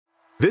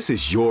This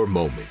is your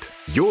moment,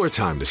 your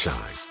time to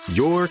shine,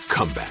 your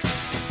comeback.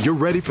 You're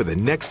ready for the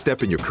next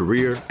step in your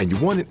career, and you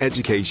want an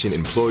education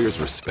employers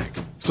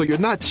respect. So you're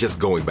not just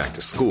going back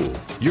to school,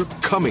 you're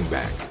coming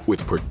back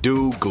with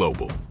Purdue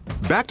Global.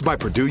 Backed by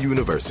Purdue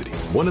University,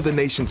 one of the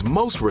nation's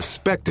most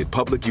respected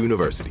public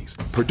universities,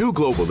 Purdue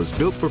Global is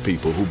built for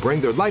people who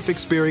bring their life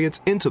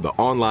experience into the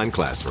online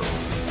classroom.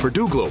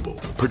 Purdue Global,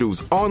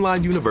 Purdue's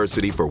online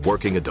university for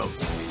working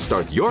adults.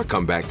 Start your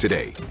comeback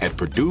today at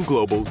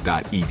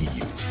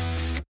purdueglobal.edu.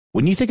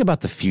 When you think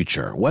about the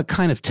future, what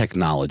kind of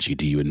technology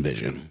do you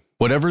envision?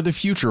 Whatever the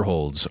future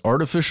holds,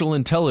 artificial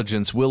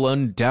intelligence will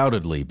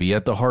undoubtedly be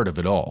at the heart of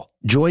it all.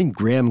 Join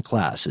Graham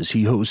Class as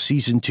he hosts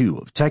Season 2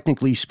 of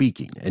Technically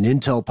Speaking, an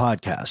Intel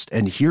podcast,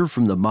 and hear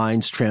from the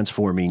minds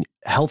transforming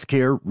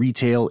healthcare,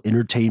 retail,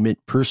 entertainment,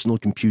 personal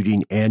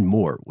computing, and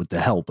more with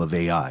the help of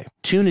AI.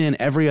 Tune in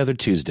every other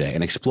Tuesday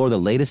and explore the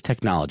latest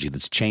technology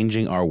that's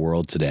changing our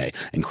world today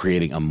and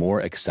creating a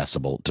more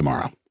accessible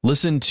tomorrow.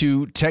 Listen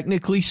to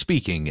Technically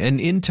Speaking, an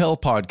Intel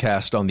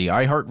podcast on the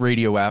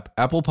iHeartRadio app,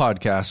 Apple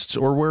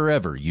Podcasts, or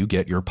wherever you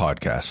get your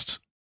podcasts.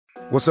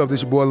 What's up,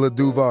 this your boy Lil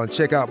Duval, and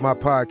check out my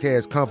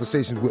podcast,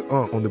 Conversations with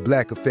Unc, on the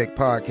Black Effect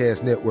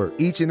Podcast Network.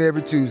 Each and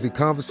every Tuesday,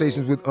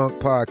 Conversations with Unc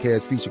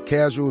podcast feature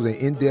casual and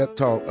in-depth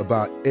talk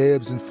about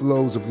ebbs and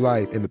flows of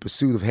life and the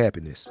pursuit of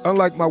happiness.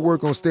 Unlike my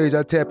work on stage,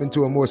 I tap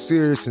into a more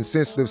serious and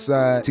sensitive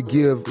side to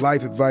give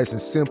life advice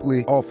and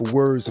simply offer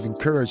words of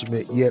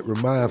encouragement, yet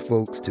remind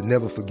folks to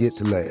never forget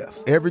to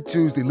laugh. Every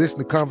Tuesday, listen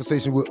to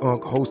Conversation with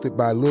Unc, hosted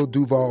by Lil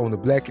Duval on the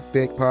Black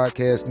Effect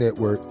Podcast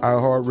Network,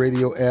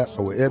 iHeartRadio app,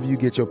 or wherever you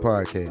get your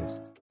podcasts.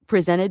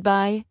 Presented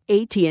by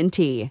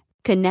AT&T.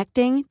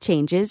 Connecting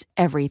changes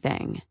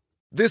everything.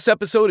 This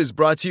episode is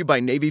brought to you by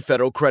Navy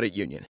Federal Credit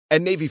Union.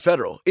 At Navy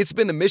Federal, it's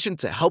been the mission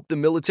to help the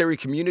military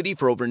community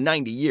for over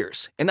 90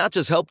 years. And not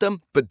just help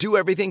them, but do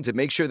everything to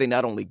make sure they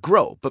not only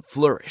grow, but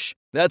flourish.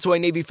 That's why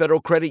Navy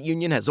Federal Credit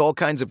Union has all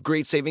kinds of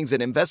great savings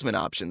and investment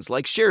options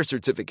like share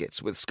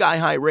certificates with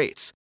sky-high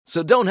rates.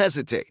 So don't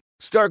hesitate.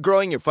 Start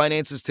growing your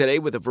finances today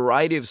with a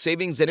variety of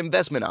savings and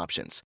investment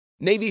options.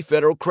 Navy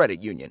Federal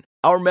Credit Union.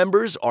 Our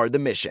members are the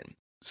mission.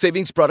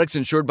 Savings products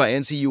insured by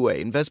NCUA.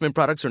 Investment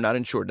products are not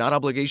insured, not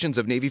obligations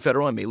of Navy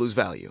Federal and may lose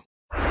value.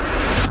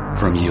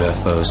 From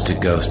UFOs to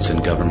ghosts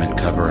and government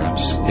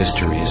cover-ups,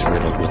 history is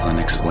riddled with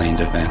unexplained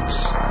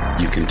events.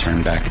 You can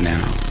turn back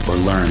now or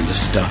learn the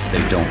stuff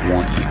they don't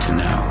want you to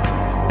know.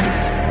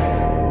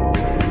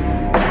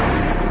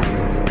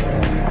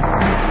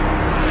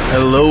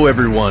 Hello,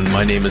 everyone.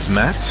 My name is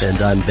Matt.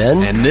 And I'm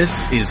Ben. And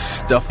this is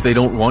Stuff They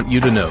Don't Want You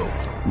to Know.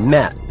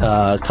 Matt,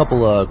 a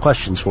couple of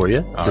questions for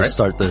you to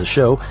start the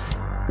show.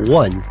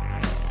 One,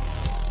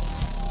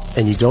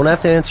 and you don't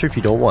have to answer if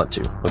you don't want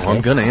to. Okay? Well,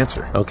 I'm going to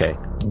answer. Okay.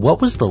 What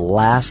was the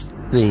last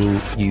thing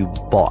you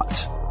bought?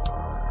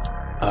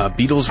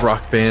 Beatles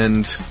Rock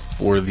Band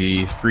for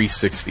the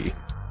 360.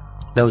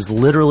 That was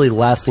literally the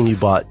last thing you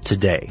bought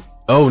today.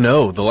 Oh,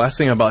 no. The last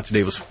thing I bought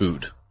today was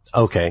food.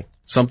 Okay.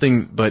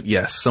 Something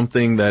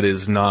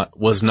that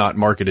was not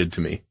marketed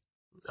to me.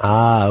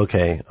 Ah,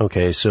 okay.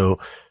 Okay. So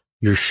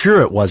you're sure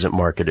it wasn't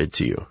marketed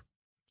to you?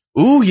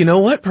 Ooh, you know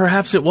what?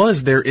 Perhaps it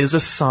was. There is a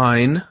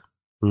sign.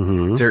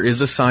 Mm-hmm. There is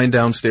a sign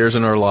downstairs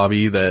in our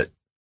lobby that,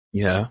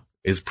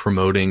 is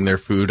promoting their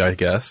food, I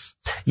guess.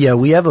 Yeah,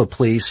 we have a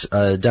place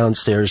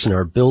downstairs in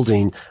our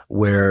building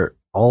where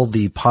all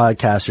the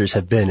podcasters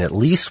have been at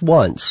least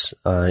once,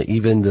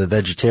 even the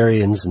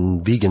vegetarians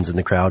and vegans in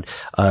the crowd,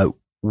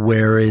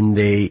 wherein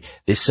they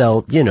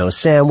sell,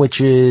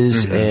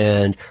 sandwiches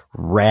and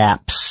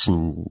wraps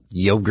and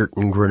yogurt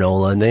and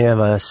granola, and they have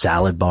a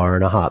salad bar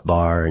and a hot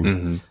bar,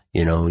 and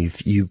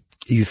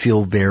you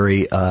feel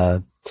very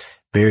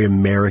very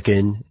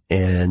American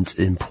and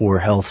in poor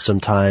health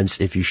sometimes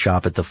if you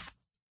shop at the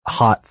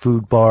hot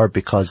food bar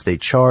because they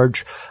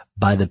charge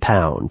by the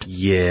pound.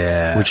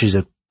 Yeah. Which is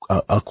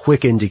a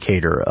quick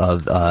indicator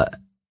of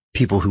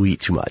people who eat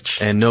too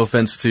much. And no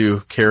offense to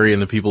Carrie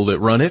and the people that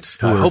run it.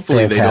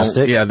 Hopefully fantastic.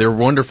 They don't. Yeah, they're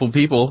wonderful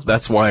people.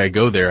 That's why I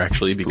go there,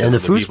 actually. Because and the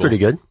food's pretty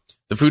good.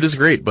 The food is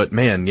great, but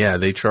man,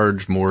 they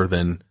charge more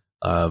than,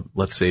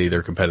 let's say,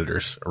 their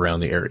competitors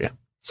around the area.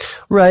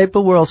 Right,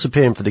 but we're also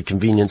paying for the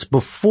convenience.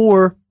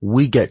 Before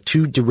we get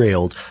too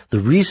derailed, the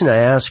reason I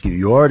ask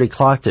you already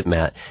clocked it,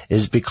 Matt,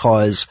 is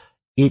because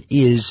it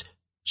is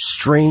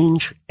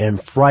strange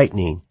and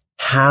frightening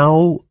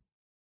how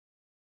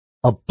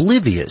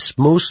oblivious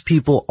most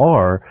people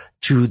are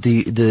to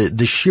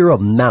the sheer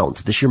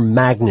amount, the sheer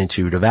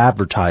magnitude of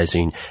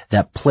advertising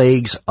that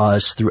plagues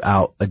us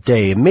throughout a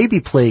day. And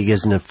maybe plague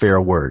isn't a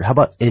fair word. How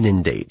about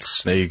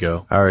inundates? There you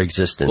go. Our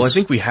existence. Well, I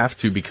think we have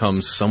to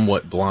become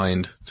somewhat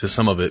blind to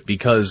some of it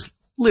because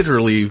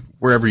literally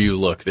wherever you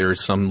look, there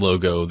is some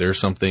logo, there's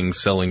something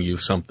selling you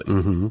something.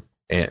 Mm-hmm.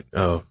 And,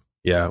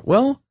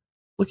 well,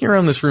 looking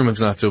around this room, it's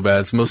not so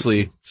bad. It's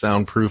mostly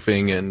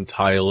soundproofing and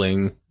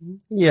tiling.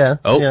 Yeah.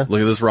 Look at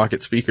those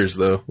Rocket speakers,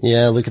 though.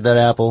 Yeah, look at that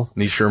Apple.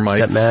 These Shure mics.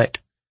 That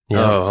Mac.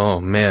 Yeah. Oh,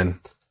 man.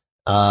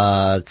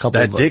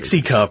 That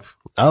Dixie cup.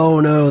 Oh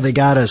no, they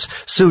got us.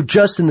 So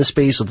just in the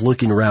space of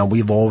looking around,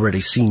 we've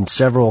already seen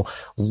several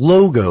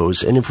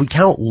logos. And if we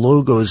count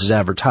logos as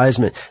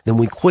advertisement, then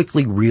we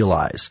quickly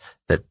realize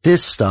that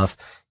this stuff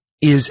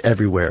is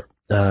everywhere.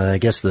 I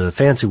guess the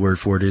fancy word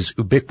for it is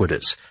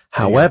ubiquitous.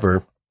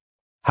 However,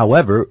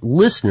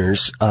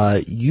 listeners,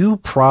 you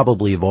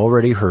probably have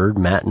already heard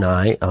Matt and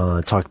I,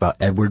 talk about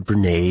Edward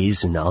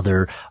Bernays and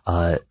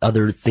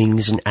other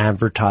things in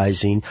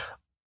advertising.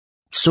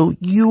 So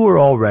you are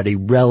already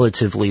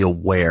relatively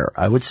aware.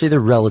 I would say they're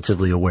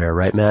relatively aware,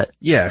 right, Matt?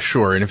 Yeah,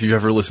 sure. And if you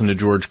ever listened to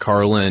George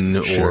Carlin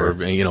or,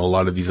 a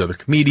lot of these other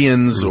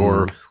comedians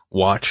or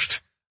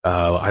watched,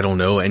 I don't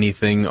know,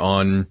 anything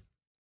on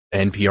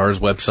NPR's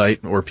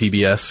website or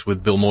PBS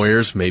with Bill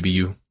Moyers, maybe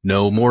you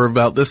know more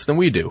about this than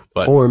we do.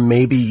 Or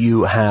maybe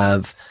you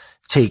have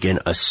taken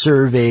a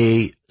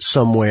survey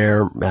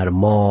somewhere at a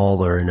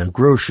mall or in a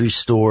grocery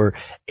store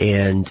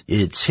and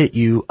it's hit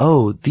you,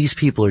 oh, these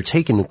people are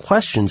taking the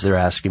questions they're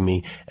asking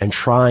me and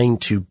trying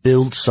to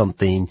build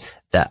something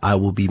that I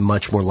will be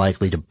much more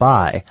likely to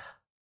buy.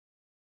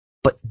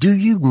 But do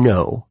you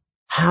know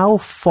how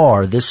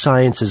far this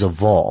science has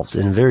evolved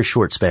in a very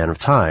short span of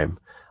time?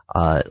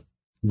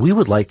 We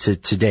would like to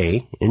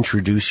today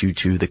introduce you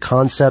to the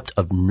concept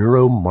of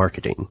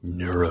neuromarketing.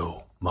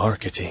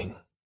 Neuromarketing.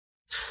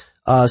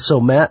 So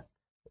Matt,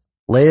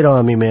 lay it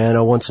on me, man.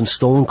 I want some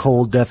stone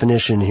cold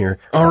definition here.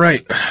 All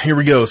right, here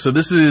we go. So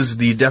this is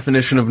the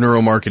definition of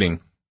neuromarketing.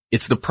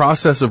 It's the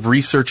process of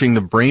researching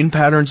the brain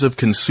patterns of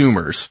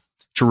consumers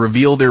to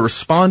reveal their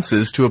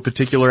responses to a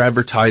particular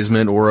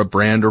advertisement or a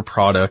brand or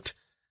product.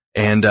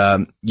 And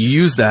you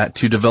use that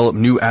to develop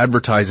new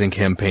advertising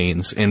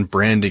campaigns and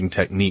branding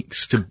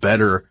techniques to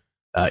better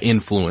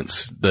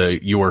influence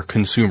your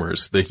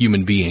consumers, the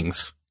human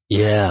beings.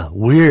 Yeah,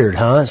 weird,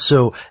 huh?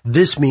 So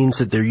this means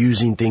that they're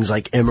using things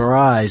like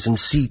MRIs and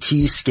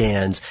CT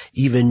scans,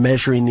 even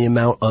measuring the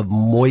amount of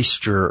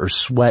moisture or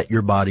sweat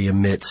your body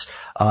emits.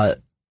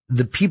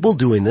 The people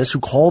doing this, who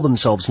call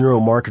themselves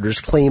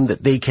neuromarketers, claim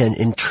that they can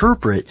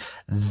interpret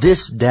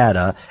this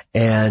data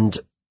and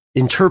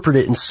interpret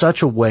it in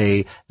such a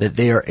way that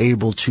they are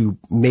able to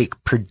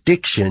make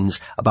predictions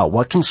about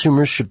what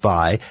consumers should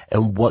buy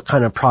and what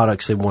kind of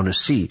products they want to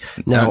see.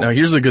 Now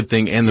here's the good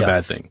thing and the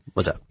bad thing.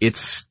 What's that? It's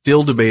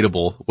still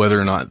debatable whether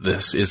or not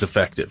this is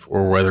effective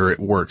or whether it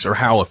works or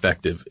how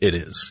effective it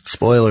is.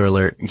 Spoiler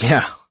alert.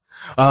 Yeah.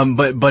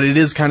 But it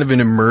is kind of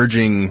an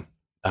emerging,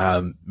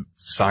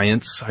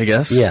 science, I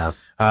guess. Yeah.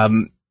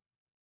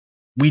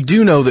 We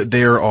do know that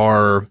there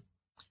are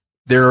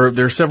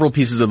several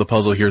pieces of the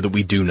puzzle here that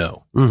we do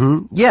know.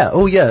 Mm-hmm. Yeah.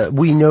 Oh, yeah.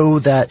 We know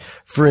that,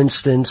 for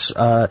instance,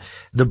 the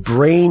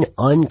brain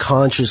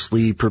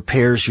unconsciously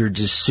prepares your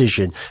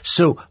decision.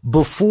 So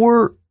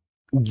before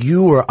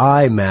you or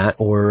I, Matt,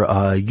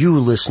 or you,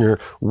 listener,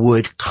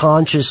 would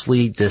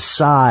consciously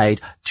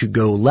decide to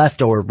go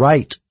left or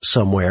right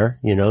somewhere,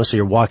 so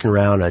you're walking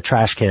around a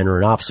trash can or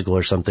an obstacle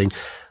or something.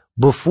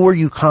 Before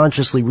you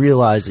consciously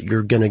realize that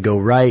you're going to go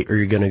right or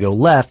you're going to go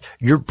left,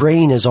 your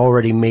brain has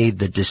already made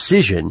the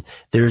decision.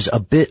 There's a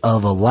bit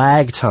of a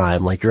lag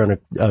time, like you're on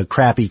a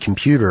crappy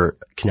computer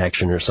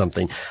connection or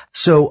something.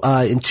 So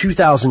in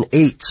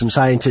 2008, some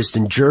scientists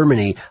in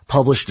Germany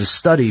published a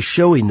study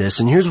showing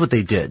this, and here's what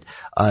they did.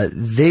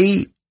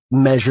 They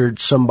measured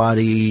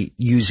somebody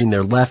using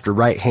their left or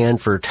right hand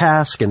for a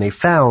task, and they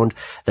found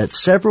that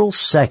several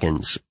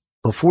seconds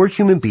before a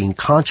human being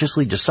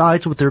consciously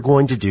decides what they're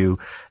going to do,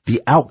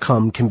 the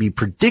outcome can be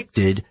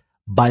predicted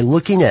by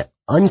looking at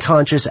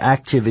unconscious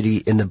activity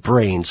in the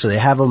brain. So they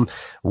have them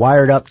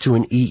wired up to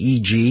an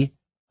EEG,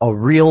 a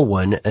real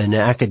one, an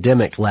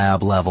academic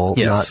lab level,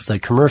 not the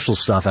commercial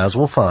stuff, as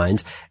we'll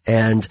find.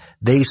 And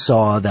they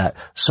saw that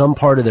some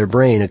part of their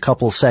brain, a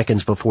couple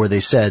seconds before they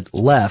said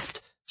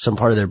left, some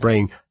part of their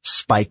brain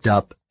spiked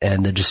up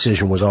and the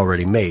decision was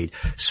already made.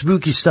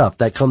 Spooky stuff.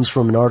 That comes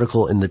from an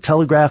article in The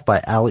Telegraph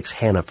by Alex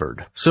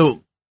Hannaford.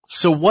 So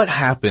what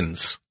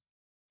happens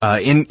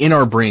in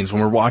our brains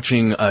when we're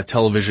watching a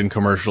television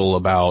commercial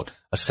about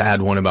a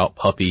sad one about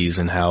puppies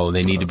and how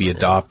they need to be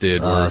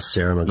adopted? Or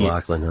Sarah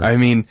McLachlan. Huh? I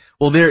mean,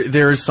 well,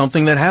 there's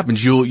something that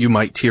happens. You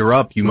might tear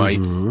up. You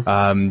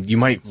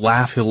might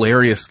laugh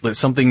hilarious.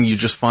 Something you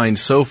just find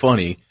so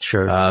funny.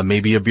 Sure.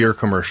 Maybe a beer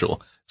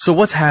commercial. So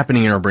what's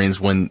happening in our brains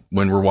when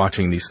we're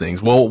watching these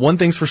things? Well, one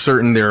thing's for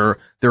certain, there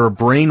are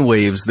brain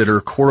waves that are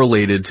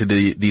correlated to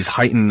these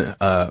heightened,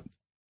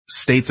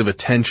 states of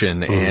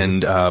attention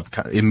and,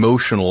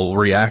 emotional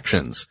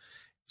reactions.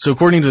 So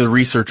according to the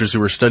researchers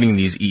who are studying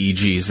these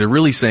EEGs, they're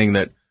really saying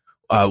that,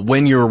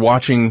 when you're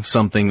watching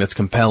something that's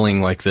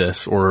compelling like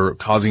this or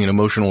causing an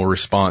emotional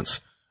response,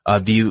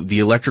 the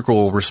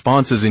electrical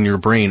responses in your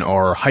brain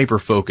are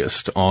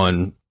hyper-focused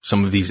on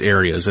some of these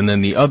areas. And then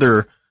the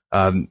other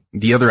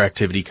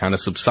activity kind of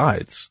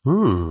subsides.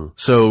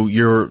 So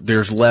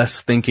there's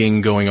less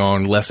thinking going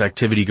on, less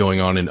activity going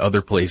on in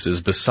other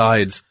places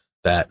besides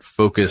that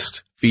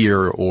focused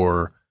fear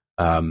or,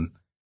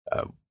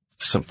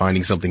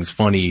 finding something's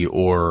funny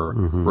or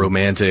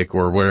romantic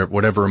or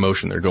whatever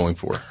emotion they're going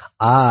for.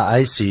 Ah,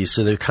 I see.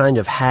 So they're kind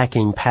of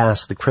hacking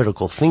past the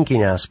critical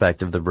thinking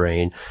aspect of the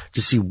brain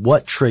to see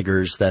what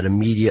triggers that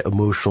immediate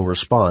emotional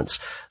response.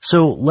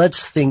 So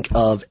let's think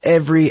of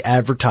every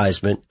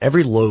advertisement,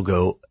 every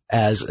logo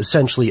as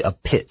essentially a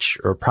pitch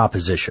or a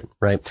proposition,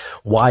 right?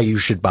 Why you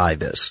should buy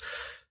this.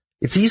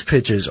 If these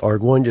pitches are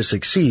going to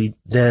succeed,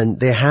 then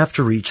they have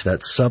to reach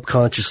that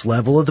subconscious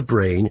level of the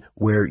brain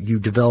where you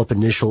develop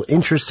initial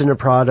interest in a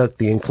product,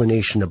 the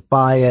inclination to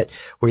buy it,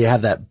 where you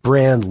have that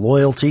brand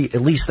loyalty.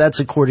 At least that's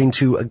according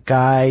to a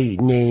guy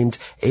named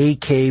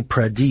A.K.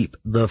 Pradeep,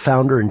 the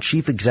founder and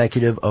chief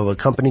executive of a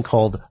company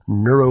called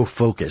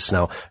NeuroFocus.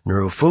 Now,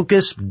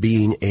 NeuroFocus,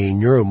 being a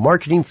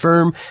neuromarketing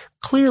firm,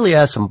 clearly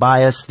has some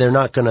bias. They're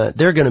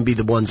gonna be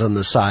the ones on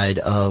the side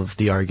of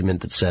the argument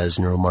that says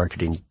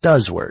neuromarketing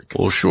does work.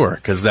 Well, sure,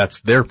 because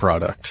that's their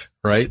product,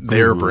 right?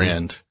 Their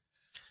brand.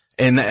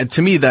 And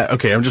to me I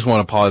just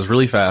want to pause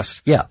really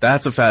fast. Yeah.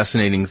 That's a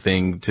fascinating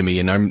thing to me,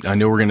 and I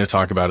know we're going to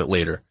talk about it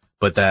later,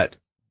 but that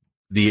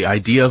the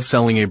idea of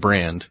selling a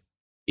brand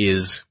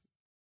it's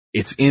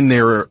in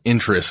their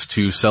interest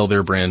to sell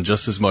their brand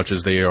just as much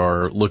as they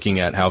are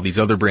looking at how these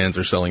other brands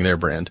are selling their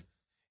brand.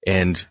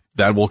 And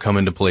that will come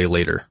into play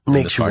later.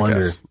 Makes you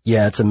wonder.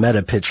 Yeah, it's a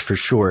meta pitch for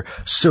sure.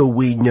 So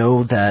we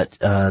know that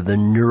the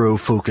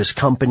NeuroFocus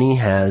company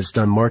has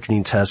done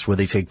marketing tests where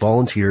they take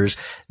volunteers,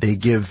 they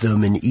give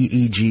them an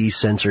EEG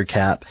sensor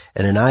cap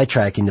and an eye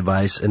tracking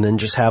device, and then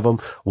just have them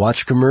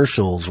watch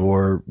commercials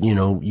or,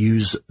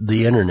 use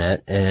the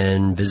internet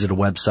and visit a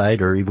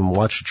website or even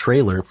watch a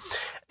trailer.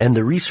 And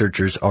the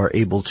researchers are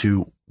able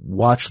to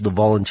watch the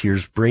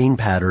volunteers' brain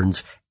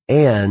patterns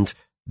and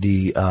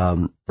the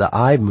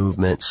eye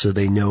movement, so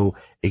they know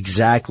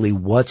exactly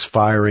what's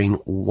firing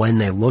when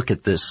they look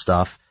at this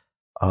stuff.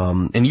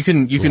 And you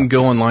can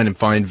go online and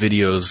find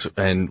videos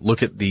and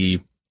look at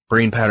the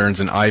brain patterns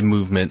and eye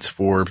movements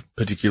for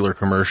particular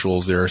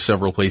commercials. There are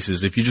several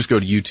places. If you just go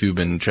to YouTube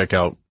and check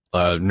out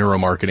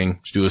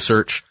neuromarketing, just do a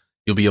search,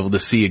 you'll be able to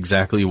see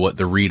exactly what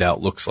the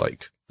readout looks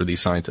like for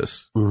these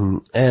scientists.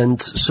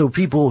 And so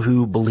people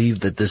who believe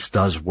that this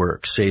does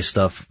work say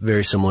stuff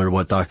very similar to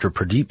what Dr.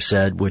 Pradeep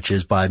said, which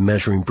is by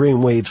measuring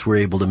brain waves, we're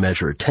able to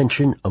measure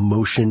attention,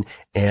 emotion,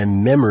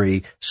 and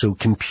memory. So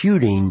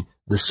computing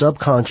the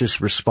subconscious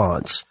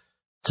response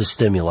to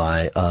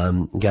stimuli,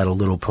 got a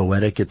little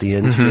poetic at the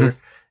end here.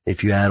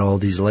 If you add all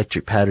these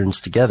electric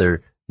patterns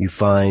together, you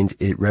find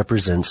it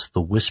represents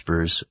the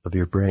whispers of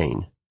your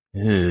brain.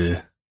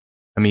 Yeah.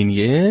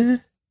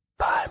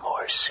 Buy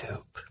more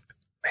soup.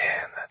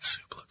 Man, that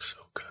soup looks so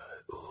good.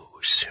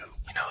 Ooh, soup.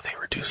 They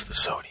reduced the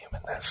sodium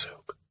in that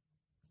soup.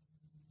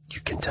 You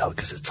can tell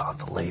because it's on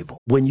the label.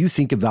 When you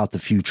think about the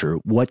future,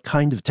 what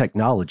kind of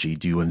technology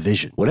do you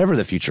envision? Whatever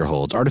the future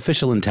holds,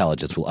 artificial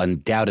intelligence will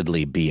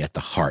undoubtedly be at the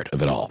heart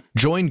of it all.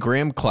 Join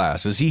Graham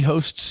Class as he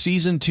hosts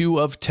Season 2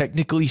 of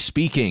Technically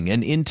Speaking,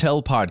 an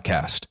Intel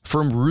podcast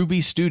from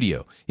Ruby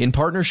Studio in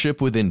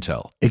partnership with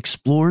Intel.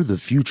 Explore the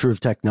future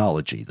of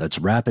technology that's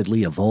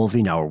rapidly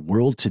evolving our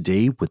world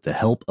today with the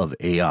help of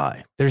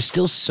AI. There's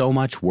still so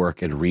much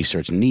work and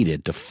research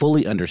needed to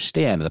fully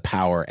understand the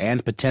power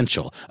and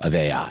potential of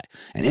AI.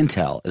 And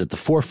Intel is at the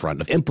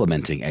forefront of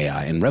implementing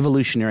AI and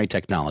revolutionary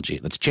technology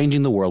that's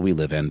changing the world we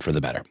live in for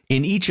the better.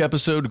 In each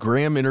episode,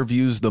 Graham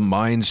interviews the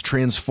minds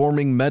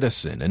transforming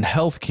medicine and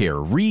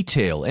healthcare,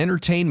 retail,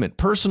 entertainment,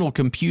 personal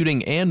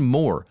computing, and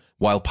more,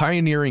 while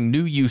pioneering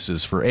new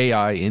uses for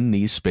AI in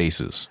these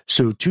spaces.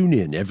 So tune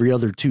in every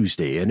other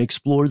Tuesday and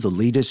explore the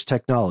latest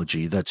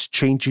technology that's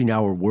changing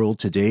our world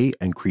today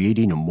and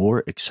creating a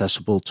more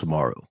accessible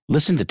tomorrow.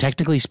 Listen to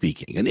Technically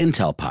Speaking, an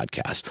Intel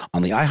podcast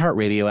on the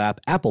iHeartRadio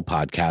app, Apple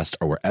Podcast,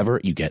 or wherever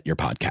you get your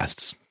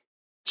podcasts.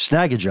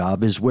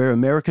 Snagajob is where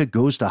America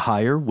goes to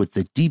hire with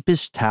the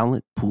deepest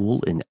talent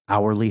pool in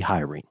hourly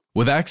hiring.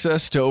 With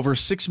access to over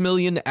 6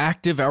 million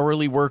active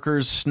hourly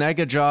workers,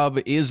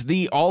 Snagajob is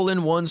the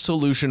all-in-one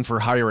solution for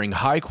hiring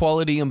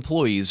high-quality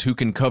employees who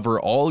can cover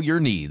all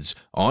your needs,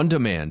 on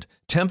demand,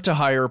 temp to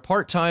hire,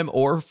 part-time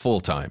or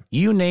full-time.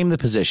 You name the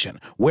position: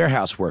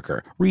 warehouse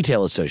worker,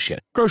 retail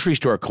associate, grocery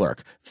store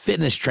clerk,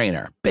 fitness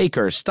trainer,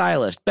 baker,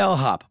 stylist,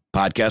 bellhop,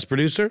 podcast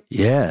producer?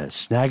 Yeah,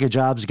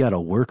 Snagajob's got a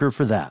worker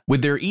for that.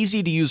 With their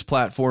easy-to-use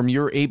platform,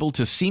 you're able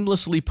to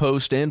seamlessly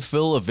post and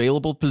fill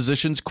available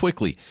positions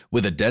quickly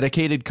with a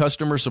dedicated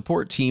customer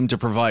support team to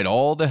provide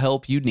all the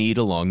help you need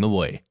along the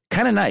way.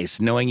 Kind of nice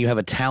knowing you have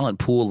a talent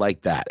pool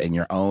like that in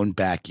your own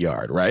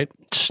backyard, right?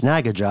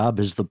 Snagajob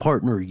is the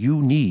partner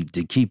you need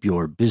to keep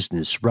your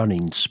business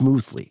running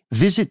smoothly.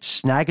 Visit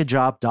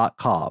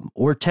snagajob.com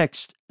or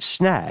text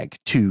SNAG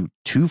to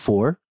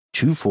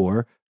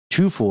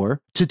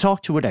 242424 to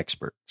talk to an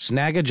expert.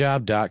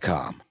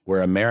 Snagajob.com,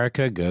 where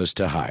America goes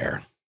to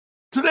hire.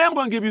 Today I'm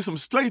going to give you some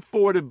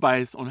straightforward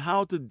advice on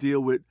how to deal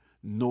with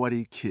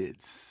naughty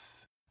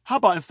kids. How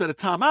about instead of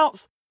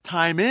timeouts,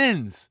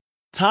 time-ins?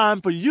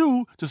 Time for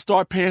you to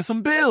start paying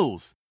some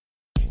bills.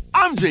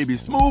 I'm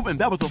JB Smoove, and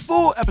that was a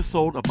full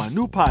episode of my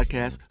new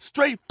podcast,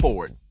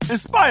 Straightforward.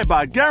 Inspired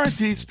by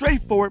guaranteed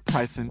straightforward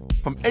pricing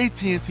from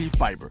AT&T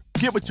Fiber.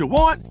 Get what you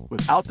want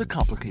without the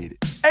complicated.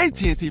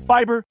 AT&T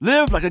Fiber,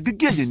 live like a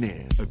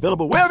gigillionaire.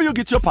 Available wherever you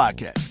get your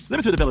podcast.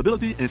 Limited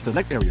availability in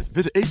select areas.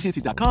 Visit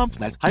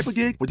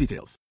AT&T.com/hypergig for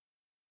details.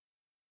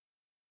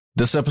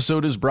 This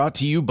episode is brought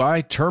to you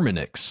by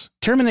Terminix.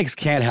 Terminix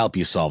can't help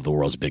you solve the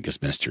world's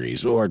biggest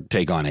mysteries or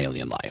take on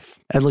alien life.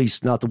 At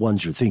least not the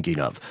ones you're thinking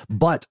of.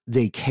 But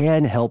they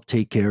can help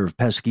take care of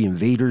pesky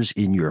invaders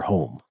in your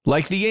home.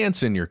 Like the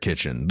ants in your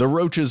kitchen, the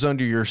roaches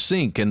under your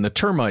sink, and the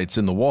termites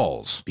in the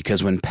walls.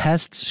 Because when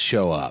pests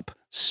show up,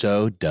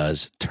 so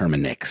does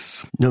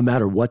Terminix. No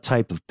matter what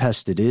type of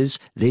pest it is,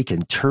 they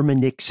can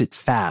Terminix it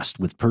fast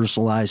with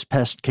personalized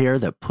pest care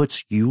that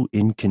puts you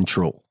in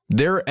control.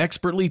 Their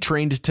expertly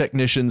trained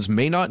technicians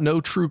may not know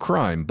true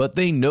crime, but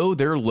they know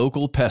their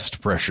local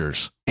pest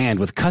pressures. And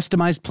with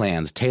customized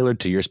plans tailored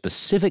to your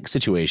specific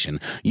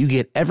situation, you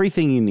get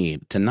everything you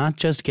need to not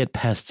just get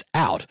pests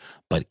out,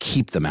 but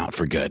keep them out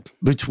for good.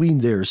 Between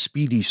their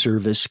speedy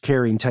service,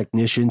 caring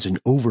technicians, and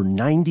over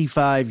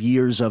 95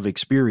 years of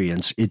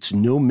experience, it's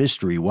no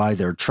mystery why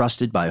they're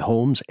trusted by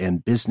homes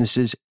and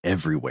businesses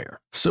everywhere.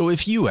 So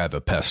if you have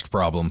a pest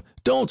problem,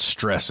 don't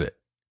stress it.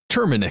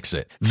 Terminix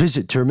it.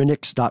 Visit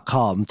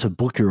Terminix.com to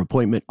book your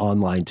appointment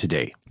online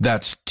today.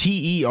 That's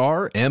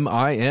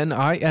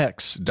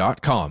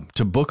TERMINIX.com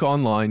to book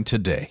online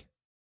today.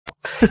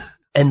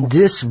 And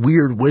this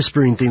weird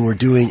whispering thing we're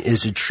doing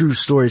is a true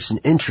story. It's an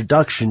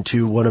introduction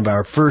to one of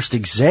our first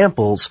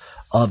examples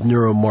of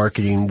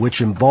neuromarketing, which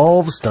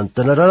involves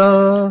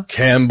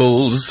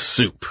Campbell's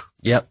Soup.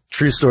 Yep,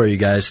 true story, you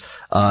guys.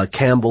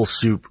 Campbell's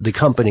Soup, the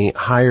company,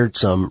 hired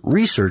some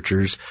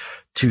researchers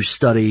to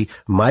study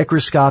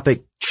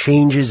microscopic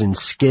changes in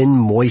skin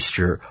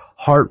moisture,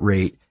 heart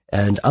rate,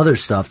 and other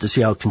stuff to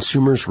see how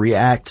consumers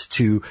react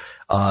to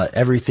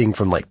everything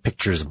from like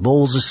pictures of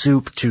bowls of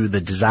soup to the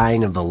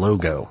design of the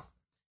logo.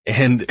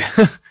 And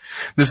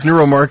this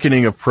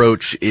neuromarketing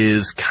approach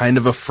is kind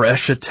of a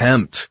fresh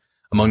attempt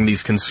among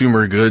these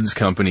consumer goods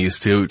companies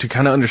to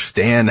kind of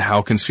understand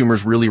how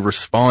consumers really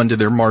respond to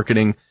their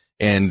marketing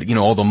and, you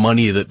know, all the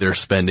money that they're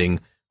spending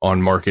on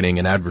marketing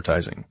and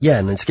advertising. Yeah,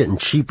 and it's getting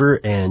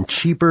cheaper and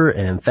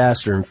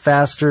faster and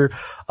faster.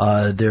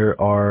 There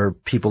are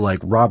people like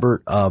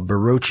Robert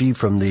Barocci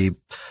from the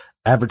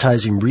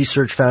Advertising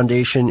Research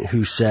Foundation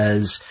who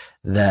says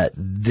that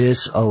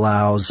this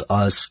allows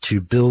us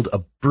to build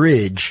a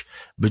bridge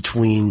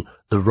between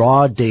the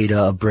raw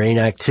data of brain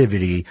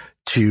activity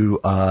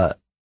to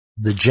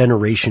the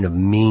generation of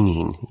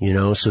meaning, you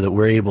know, so that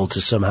we're able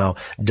to somehow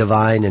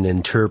divine and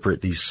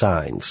interpret these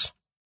signs.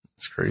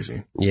 It's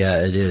crazy.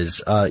 Yeah, it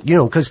is. You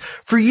know, because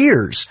for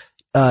years,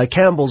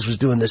 Campbell's was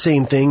doing the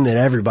same thing that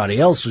everybody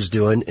else was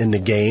doing in the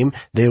game.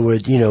 They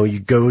would, you know, you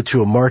go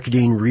to a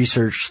marketing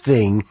research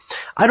thing.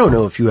 I don't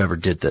know if you ever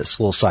did this.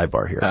 Little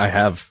sidebar here. I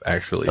have,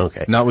 actually.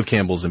 Okay. Not with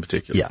Campbell's in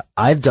particular. Yeah,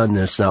 I've done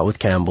this, not with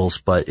Campbell's,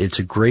 but it's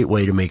a great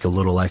way to make a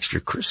little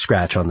extra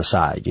scratch on the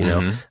side, you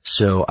know? Mm-hmm.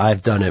 So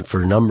I've done it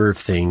for a number of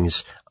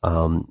things.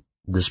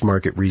 This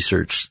market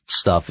research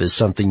stuff is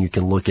something you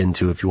can look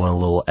into if you want a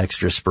little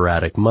extra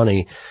sporadic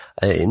money,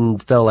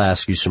 and they'll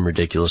ask you some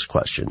ridiculous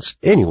questions.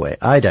 Anyway,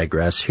 I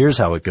digress. Here's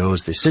how it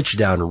goes. They sit you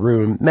down in a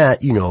room.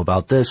 Matt, you know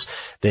about this.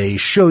 They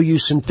show you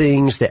some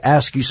things. They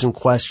ask you some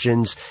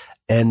questions,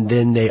 and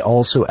then they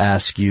also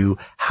ask you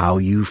how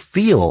you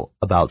feel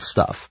about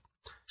stuff.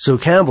 So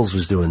Campbell's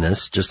was doing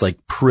this just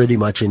like pretty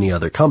much any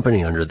other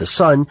company under the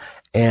sun.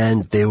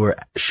 And they were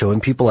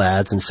showing people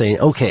ads and saying,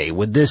 okay,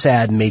 would this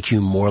ad make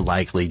you more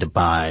likely to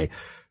buy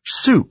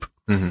soup?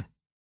 Mm-hmm.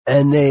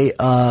 And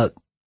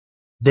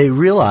they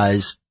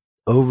realized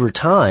over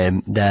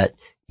time that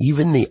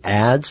even the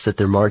ads that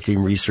their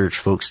marketing research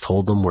folks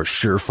told them were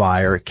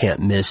surefire,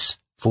 can't miss,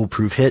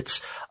 foolproof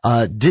hits,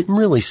 didn't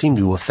really seem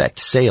to affect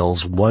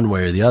sales one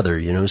way or the other.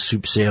 You know,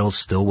 soup sales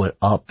still went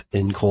up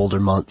in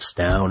colder months,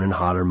 down in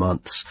hotter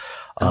months.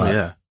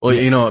 Yeah. Well,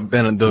 you know,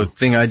 Ben, the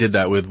thing I did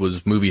that with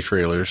was movie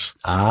trailers.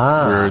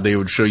 Where they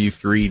would show you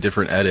 3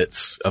 different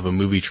edits of a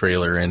movie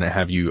trailer and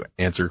have you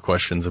answer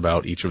questions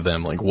about each of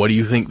them. Like, what do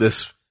you think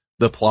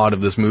the plot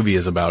of this movie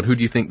is about? Who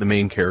do you think the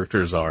main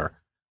characters are?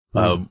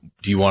 Do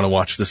you want to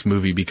watch this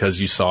movie because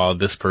you saw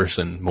this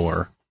person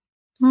more?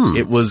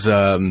 It was,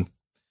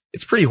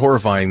 it's pretty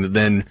horrifying that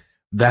then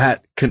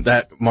that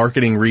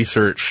marketing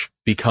research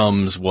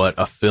becomes what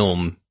a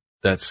film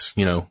that's,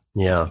 you know,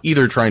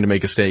 either trying to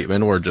make a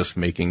statement or just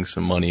making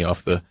some money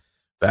off the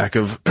back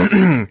of,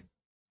 in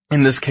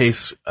this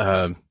case,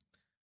 I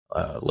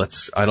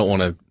don't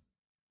want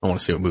to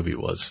say what movie it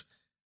was.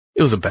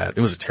 It was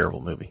a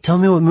terrible movie. Tell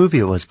me what movie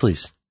it was,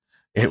 please.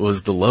 It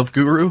was The Love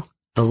Guru.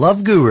 The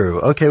Love Guru.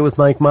 Okay, with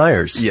Mike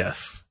Myers.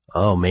 Yes.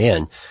 Oh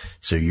man.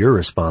 So you're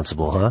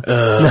responsible, huh?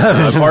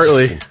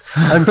 Partly.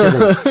 I'm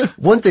kidding.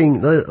 One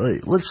thing,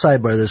 let's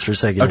sidebar this for a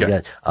second. Okay.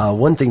 Again.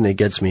 One thing that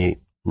gets me,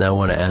 now I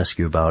want to ask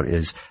you about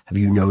is, have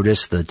you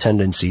noticed the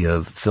tendency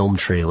of film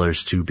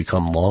trailers to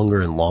become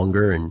longer and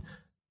longer and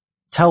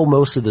tell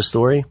most of the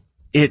story?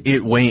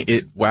 It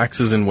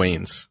waxes and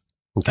wanes.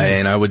 Okay.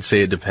 And I would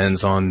say it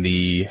depends on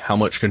how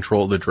much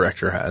control the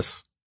director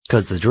has.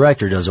 Because the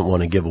director doesn't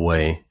want to give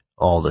away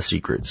all the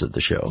secrets of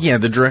the show. Yeah,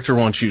 the director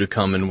wants you to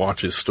come and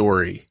watch his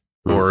story.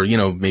 Or,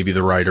 maybe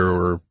the writer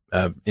or,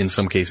 in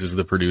some cases,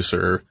 the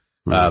producer.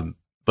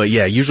 But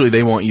yeah, usually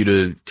they want you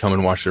to come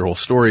and watch their whole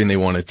story and they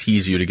want to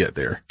tease you to get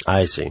there.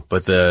 I see.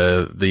 But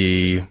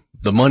the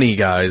money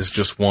guys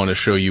just want to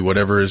show you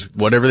whatever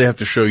they have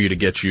to show you to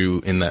get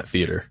you in that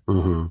theater.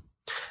 Mm-hmm.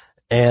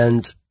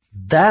 And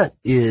that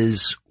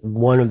is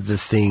one of the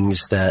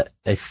things that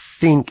I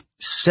think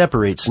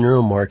separates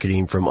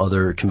neuromarketing from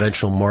other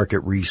conventional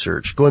market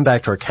research. Going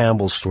back to our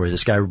Campbell's story,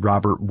 this guy,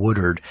 Robert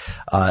Woodard,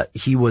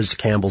 he was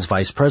Campbell's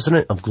vice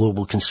president of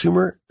global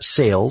consumer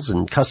sales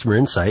and customer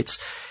insights.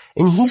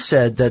 And he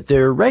said that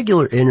their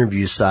regular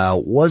interview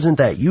style wasn't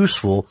that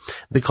useful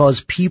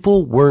because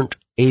people weren't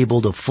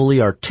able to fully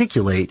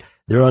articulate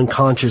their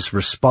unconscious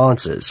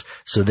responses.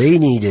 So they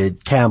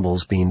needed,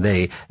 Campbell's being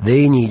they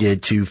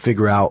needed to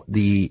figure out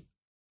the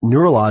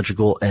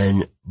neurological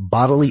and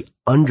bodily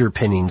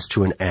underpinnings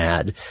to an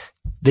ad.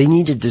 They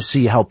needed to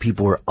see how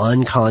people were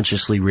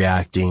unconsciously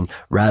reacting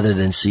rather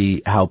than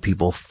see how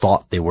people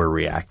thought they were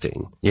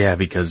reacting. Yeah,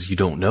 because you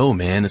don't know,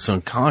 man. It's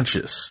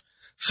unconscious.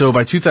 So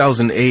by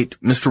 2008,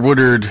 Mr.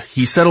 Woodard,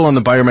 he settled on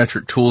the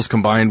biometric tools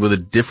combined with a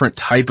different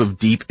type of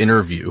deep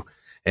interview.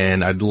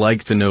 And I'd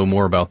like to know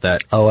more about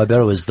that. Oh, I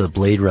bet it was the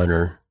Blade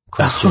Runner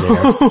questionnaire.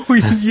 Oh,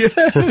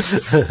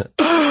 yes.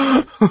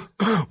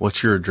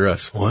 What's your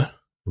address? What?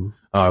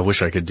 Oh, I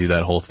wish I could do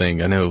that whole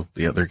thing. I know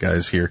the other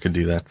guys here could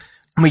do that.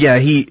 But yeah,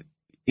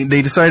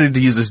 they decided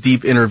to use this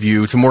deep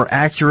interview to more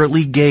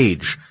accurately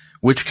gauge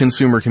which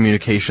consumer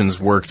communications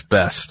worked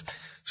best.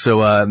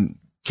 So,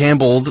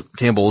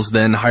 Campbell's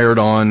then hired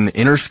on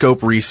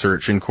Interscope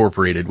Research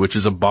Incorporated, which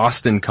is a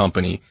Boston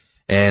company,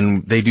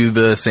 and they do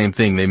the same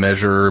thing. They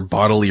measure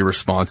bodily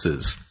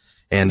responses.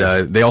 And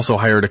they also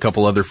hired a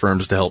couple other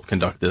firms to help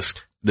conduct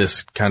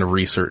this kind of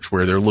research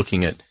where they're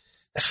looking at,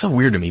 it's so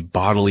weird to me,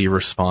 bodily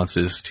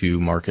responses to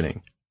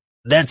marketing.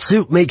 That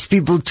suit makes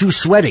people too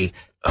sweaty.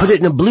 Put it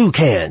in a blue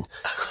can.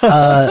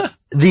 I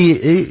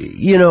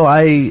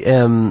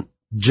am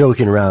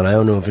joking around. I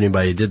don't know if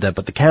anybody did that,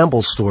 but the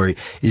Campbell story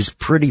is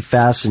pretty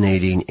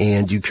fascinating,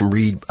 and you can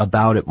read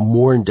about it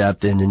more in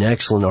depth in an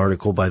excellent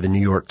article by the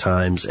New York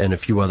Times and a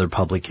few other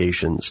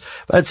publications.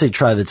 But I'd say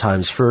try the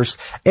Times first.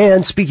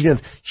 And speaking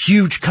of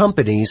huge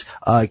companies,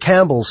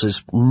 Campbell's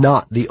is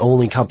not the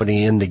only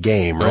company in the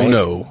game, right?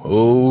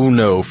 Oh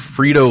no.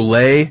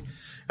 Frito-Lay,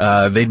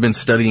 they'd been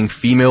studying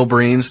female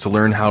brains to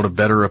learn how to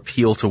better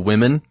appeal to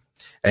women.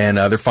 And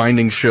their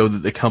findings show that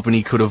the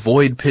company could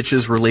avoid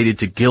pitches related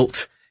to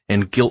guilt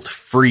and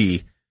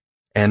guilt-free,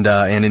 and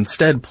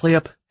instead play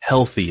up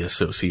healthy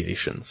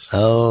associations.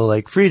 Oh,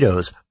 like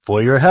Fritos, for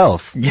your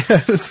health.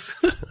 Yes.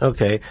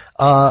 Okay.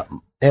 And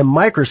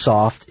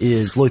Microsoft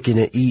is looking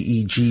at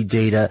EEG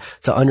data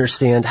to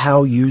understand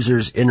how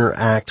users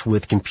interact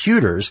with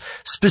computers,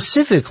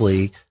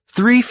 specifically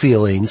 3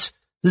 feelings.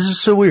 This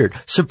is so weird.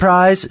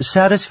 Surprise,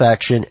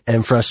 satisfaction,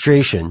 and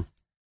frustration.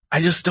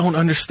 I just don't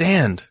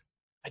understand.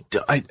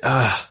 I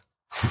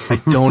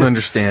don't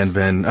understand,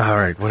 Ben. All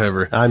right,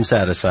 whatever. I'm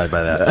satisfied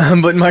by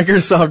that. But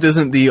Microsoft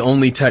isn't the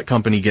only tech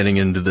company getting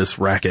into this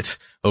racket.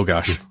 Oh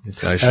gosh.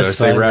 Should I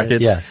say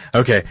racket? Yeah.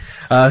 Okay.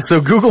 So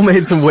Google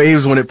made some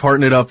waves when it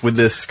partnered up with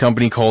this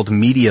company called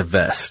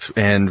MediaVest,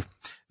 and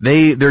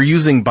they're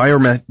using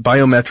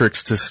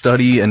biometrics to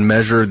study and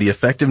measure the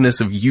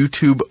effectiveness of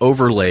YouTube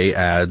overlay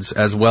ads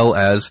as well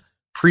as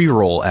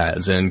pre-roll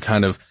ads, and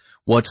kind of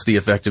what's the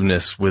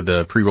effectiveness with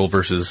a pre-roll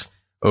versus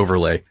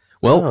overlay.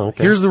 Well,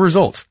 Here's the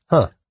result.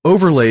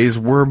 Overlays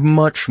were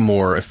much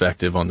more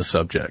effective on the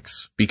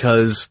subjects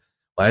because,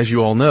 as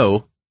you all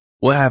know,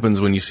 what happens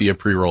when you see a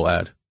pre-roll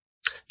ad?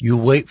 You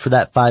wait for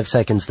that 5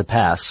 seconds to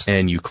pass.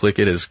 And you click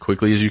it as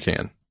quickly as you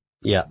can.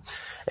 Yeah.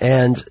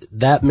 And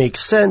that makes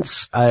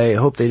sense. I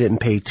hope they didn't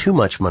pay too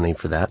much money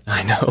for that.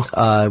 I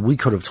know. We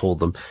could have told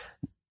them.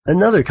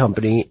 Another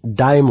company,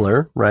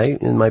 Daimler, right?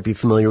 It might be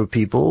familiar with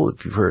people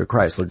if you've heard of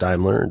Chrysler,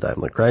 Daimler,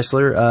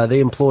 Chrysler.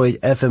 They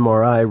employed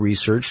fMRI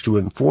research to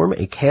inform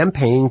a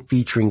campaign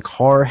featuring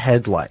car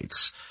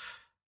headlights.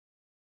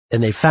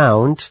 And they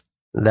found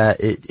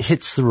that it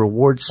hits the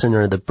reward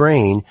center of the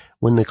brain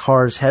when the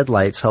car's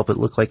headlights help it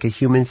look like a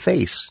human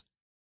face.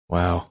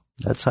 Wow.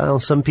 That's how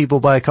some people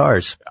buy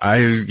cars.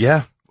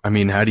 Yeah. I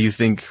mean, how do you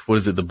think, what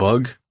is it, the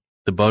Bug?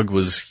 The Bug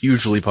was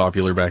hugely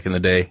popular back in the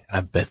day.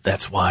 I bet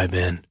that's why,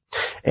 Ben.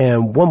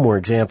 And one more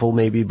example,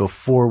 maybe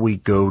before we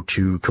go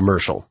to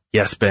commercial.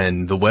 Yes,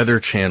 Ben, the Weather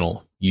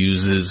Channel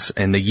used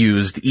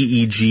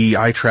EEG,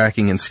 eye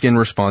tracking, and skin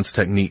response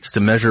techniques to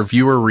measure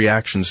viewer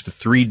reactions to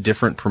 3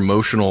 different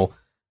promotional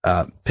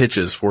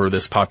pitches for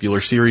this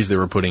popular series they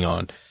were putting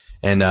on.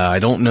 And I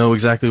don't know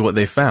exactly what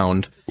they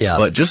found,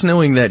 but just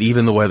knowing that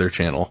even the Weather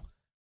Channel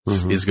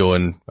is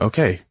going,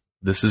 okay,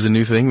 this is a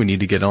new thing, we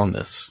need to get on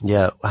this.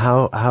 Yeah,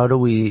 how do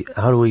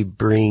we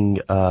bring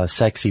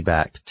sexy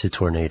back to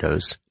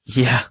tornadoes?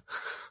 Yeah.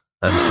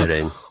 I'm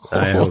kidding.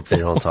 I hope they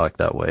don't talk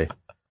that way.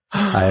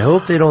 I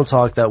hope they don't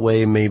talk that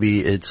way. Maybe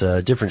it's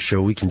a different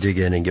show. We can dig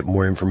in and get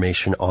more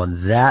information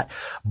on that.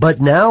 But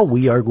now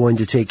we are going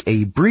to take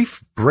a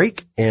brief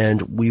break,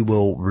 and we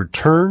will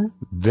return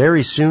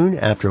very soon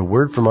after a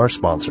word from our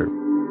sponsor.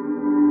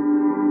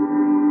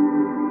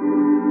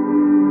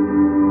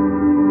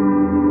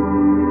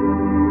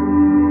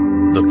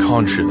 The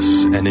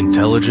conscious and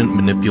intelligent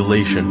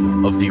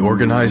manipulation of the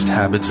organized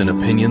habits and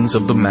opinions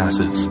of the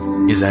masses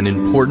is an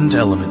important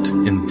element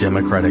in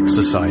democratic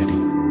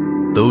society.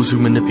 Those who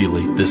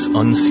manipulate this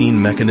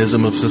unseen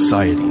mechanism of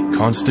society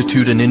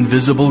constitute an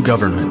invisible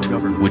government,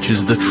 which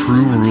is the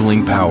true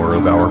ruling power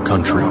of our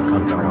country.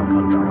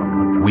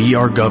 We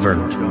are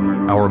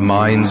governed, our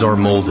minds are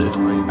molded,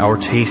 our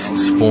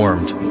tastes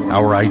formed,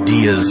 our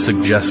ideas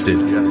suggested,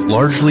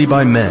 largely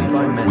by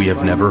men we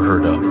have never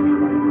heard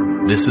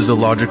of. This is a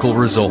logical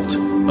result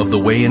of the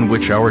way in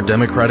which our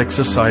democratic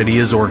society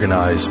is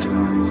organized.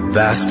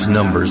 Vast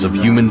numbers of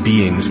human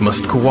beings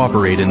must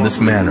cooperate in this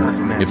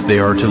manner if they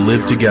are to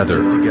live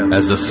together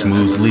as a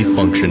smoothly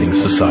functioning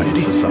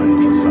society.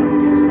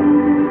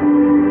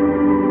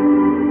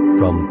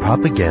 From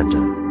Propaganda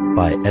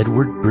by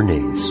Edward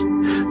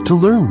Bernays. To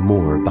learn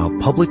more about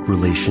public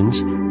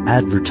relations,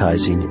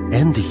 advertising,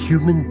 and the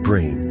human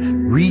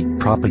brain, read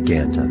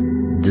Propaganda.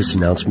 This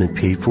announcement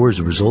paid for as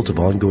a result of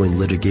ongoing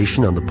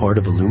litigation on the part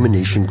of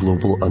Illumination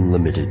Global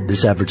Unlimited.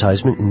 This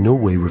advertisement in no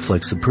way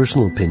reflects the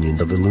personal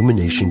opinions of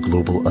Illumination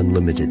Global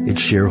Unlimited, its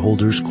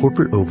shareholders,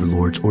 corporate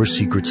overlords, or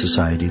secret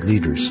society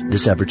leaders.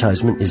 This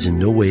advertisement is in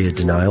no way a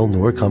denial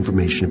nor a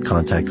confirmation of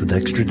contact with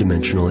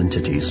extra-dimensional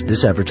entities.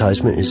 This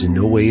advertisement is in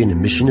no way an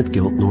admission of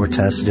guilt nor a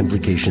tacit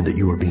implication that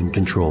you are being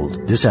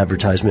controlled. This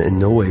advertisement in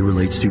no way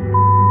relates to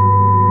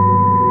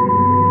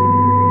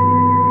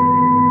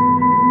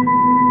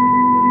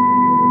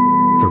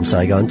from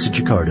Saigon to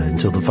Jakarta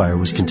until the fire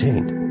was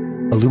contained.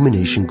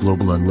 Illumination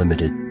Global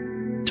Unlimited.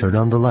 Turn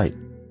on the light.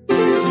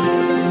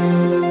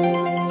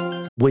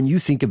 When you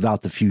think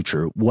about the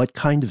future, what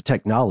kind of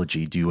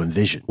technology do you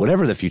envision?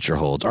 Whatever the future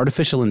holds,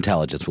 artificial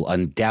intelligence will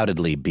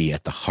undoubtedly be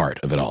at the heart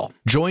of it all.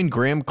 Join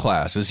Graham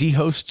Class as he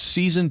hosts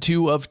Season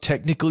 2 of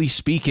Technically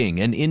Speaking,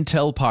 an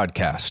Intel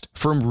podcast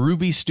from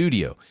Ruby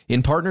Studio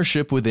in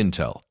partnership with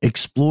Intel.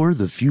 Explore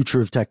the future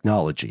of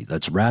technology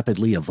that's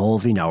rapidly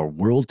evolving our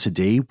world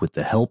today with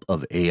the help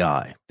of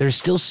AI. There's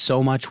still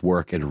so much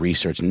work and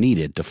research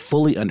needed to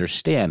fully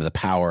understand the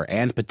power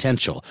and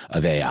potential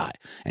of AI,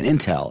 and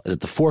Intel is at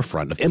the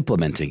forefront of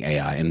implementing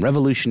AI and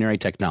revolutionary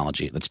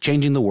technology that's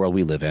changing the world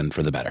we live in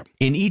for the better.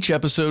 In each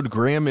episode,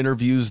 Graham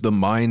interviews the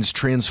minds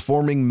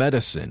transforming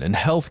medicine and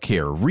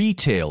healthcare,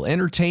 retail,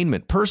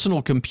 entertainment,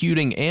 personal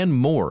computing, and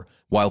more,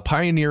 while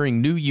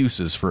pioneering new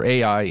uses for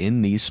AI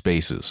in these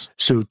spaces.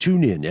 So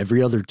tune in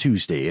every other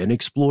Tuesday and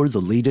explore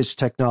the latest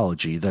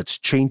technology that's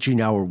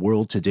changing our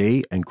world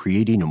today and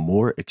creating a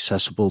more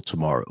accessible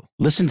tomorrow.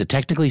 Listen to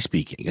Technically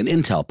Speaking, an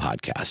Intel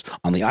podcast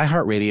on the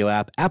iHeartRadio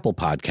app, Apple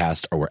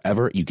Podcast, or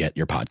wherever you get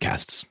your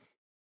podcasts.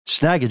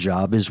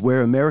 Snagajob is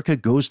where America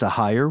goes to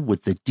hire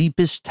with the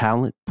deepest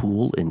talent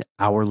pool in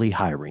hourly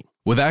hiring.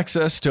 With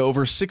access to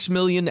over 6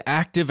 million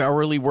active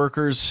hourly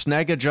workers,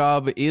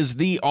 Snagajob is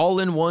the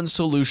all-in-one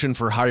solution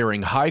for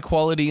hiring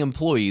high-quality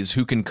employees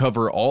who can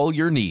cover all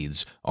your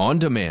needs on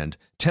demand,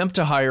 temp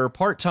to hire,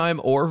 part-time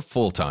or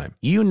full-time.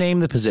 You name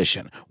the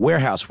position: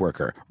 warehouse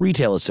worker,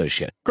 retail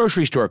associate,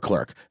 grocery store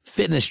clerk,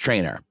 fitness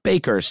trainer,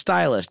 baker,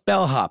 stylist,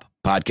 bellhop,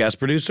 podcast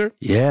producer?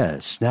 Yeah,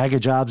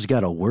 Snagajob's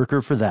got a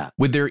worker for that.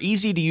 With their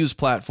easy-to-use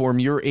platform,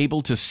 you're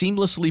able to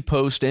seamlessly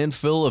post and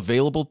fill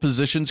available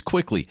positions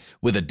quickly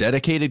with a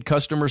dedicated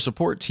customer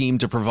support team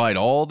to provide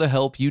all the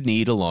help you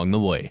need along the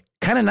way.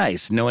 Kind of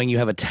nice knowing you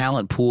have a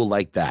talent pool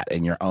like that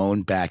in your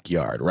own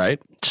backyard,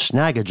 right?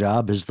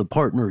 Snagajob is the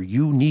partner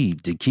you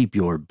need to keep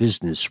your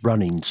business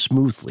running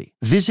smoothly.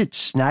 Visit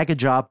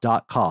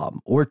snagajob.com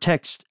or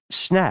text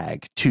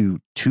SNAG to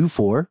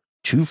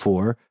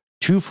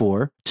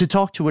 242424 to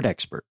talk to an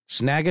expert.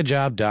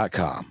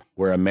 Snagajob.com,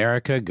 where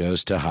America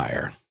goes to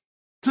hire.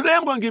 Today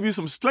I'm going to give you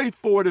some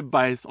straightforward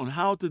advice on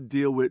how to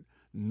deal with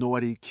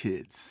naughty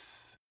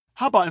kids.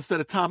 How about instead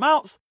of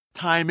timeouts,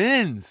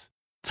 time-ins?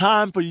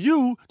 Time for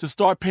you to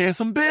start paying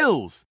some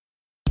bills.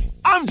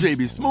 I'm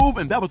JB Smoove,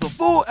 and that was a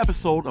full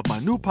episode of my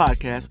new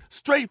podcast,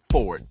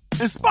 Straightforward,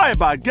 inspired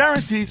by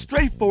guaranteed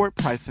straightforward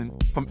pricing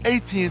from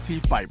AT&T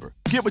Fiber.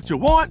 Get what you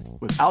want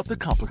without the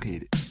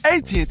complicated.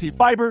 AT&T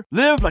Fiber,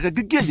 live like a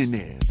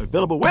gigillionaire.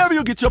 Available wherever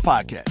you get your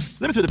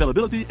podcast. Limited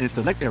availability in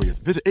select areas.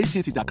 Visit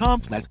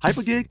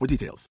AT&T.com/hypergig for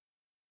details.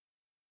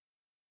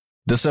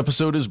 This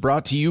episode is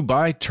brought to you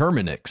by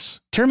Terminix.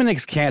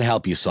 Terminix can't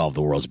help you solve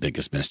the world's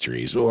biggest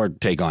mysteries or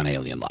take on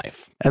alien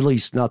life. At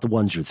least not the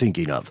ones you're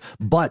thinking of.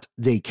 But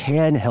they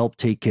can help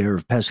take care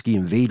of pesky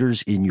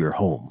invaders in your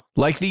home.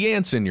 Like the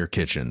ants in your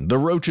kitchen, the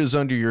roaches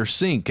under your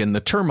sink, and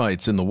the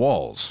termites in the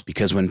walls.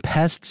 Because when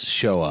pests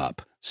show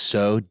up,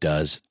 so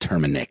does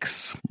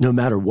Terminix. No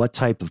matter what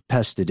type of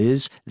pest it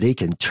is, they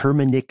can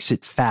Terminix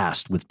it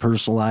fast with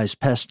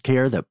personalized pest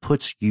care that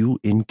puts you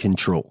in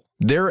control.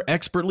 Their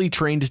expertly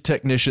trained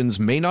technicians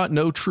may not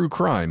know true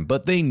crime,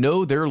 but they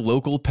know their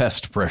local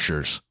pest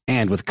pressures.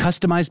 And with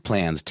customized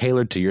plans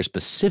tailored to your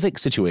specific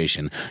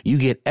situation, you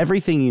get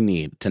everything you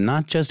need to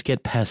not just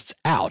get pests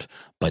out,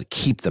 but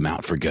keep them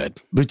out for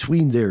good.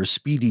 Between their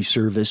speedy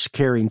service,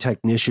 caring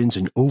technicians,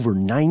 and over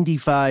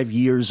 95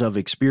 years of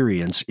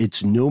experience,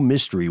 it's no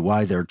mystery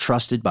why they're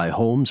trusted by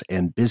homes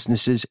and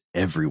businesses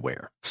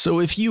everywhere. So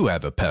if you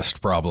have a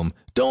pest problem,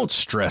 don't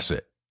stress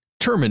it.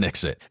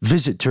 Terminix it.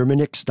 Visit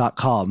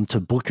Terminix.com to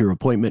book your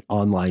appointment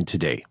online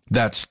today.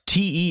 That's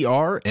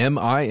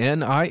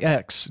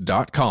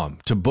TERMINIX.com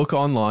to book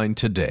online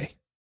today.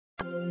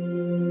 All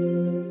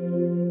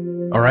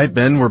right,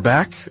 Ben, we're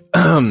back.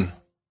 That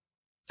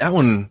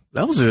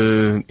was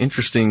an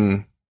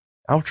interesting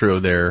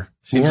outro there.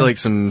 Seems like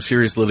some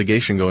serious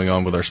litigation going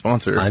on with our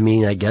sponsor. I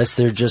mean, I guess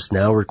they're just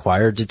now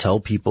required to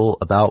tell people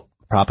about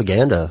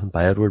Propaganda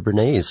by Edward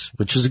Bernays,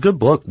 which is a good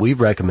book.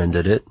 We've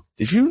recommended it.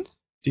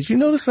 Did you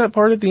notice that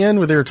part at the end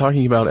where they were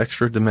talking about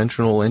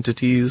extra-dimensional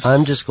entities?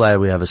 I'm just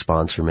glad we have a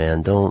sponsor,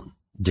 man. Don't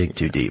dig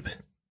too deep.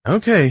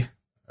 Okay.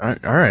 All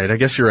right. I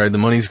guess you're right. The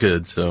money's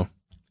good, so.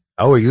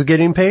 Oh, are you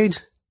getting paid?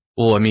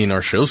 Well, I mean,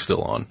 our show's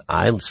still on.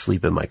 I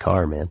sleep in my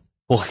car, man.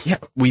 Well, yeah,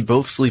 we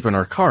both sleep in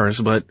our cars,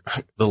 but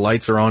the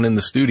lights are on in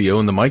the studio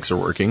and the mics are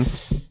working.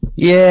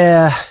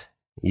 Yeah,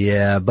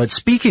 but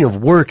speaking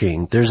of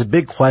working, there's a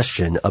big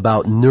question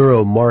about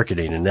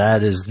neuromarketing, and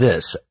that is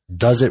this.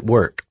 Does it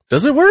work?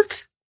 Does it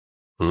work?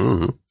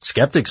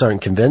 Skeptics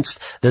aren't convinced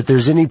that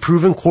there's any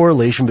proven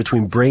correlation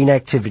between brain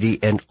activity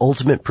and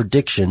ultimate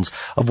predictions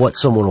of what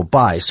someone will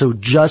buy. So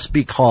just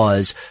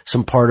because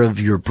some part of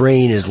your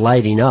brain is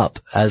lighting up,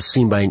 as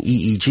seen by an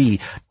EEG,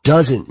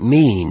 doesn't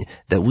mean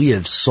that we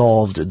have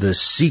solved the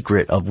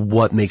secret of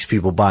what makes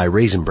people buy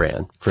Raisin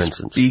Bran, for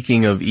instance.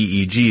 Speaking of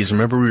EEGs,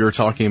 remember we were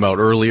talking about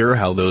earlier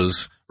how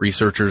those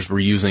researchers were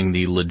using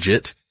the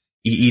legit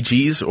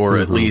EEGs, or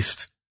at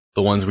least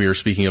the ones we were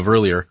speaking of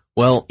earlier?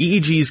 Well,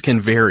 EEGs can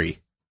vary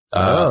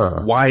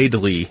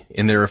widely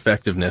in their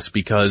effectiveness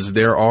because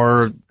there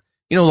are,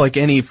 like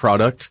any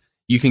product,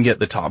 you can get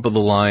the top of the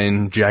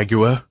line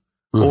Jaguar,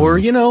 or,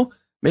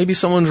 maybe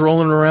someone's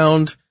rolling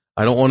around.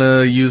 I don't want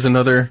to use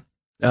another,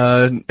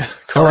 car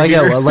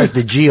I like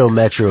the Geo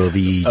Metro of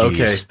EEGs.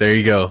 Okay, there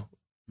you go.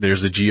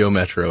 There's the Geo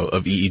Metro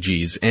of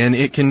EEGs, and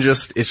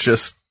it's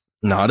just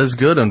not as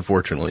good,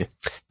 unfortunately.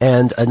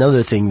 And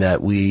another thing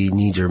that we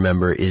need to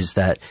remember is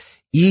that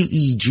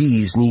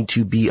EEGs need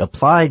to be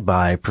applied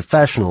by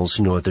professionals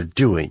who know what they're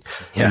doing.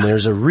 Yeah. And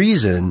there's a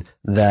reason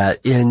that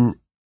in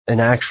an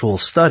actual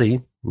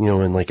study,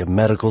 in like a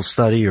medical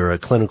study or a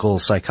clinical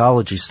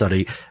psychology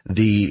study,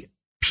 the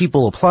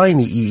people applying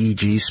the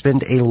EEGs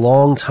spend a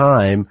long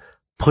time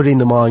putting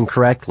them on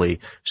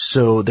correctly.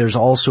 So there's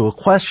also a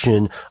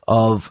question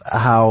of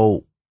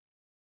how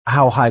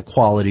high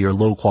quality or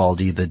low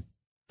quality the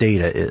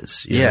data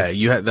is.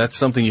 That's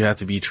something you have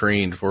to be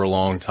trained for a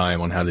long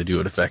time on how to do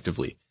it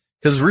effectively.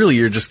 Because really,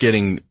 you're just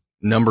getting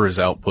numbers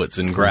outputs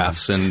and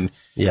graphs, and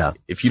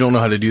if you don't know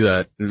how to do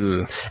that.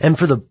 And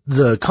for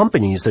the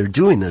companies that are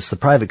doing this, the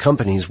private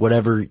companies,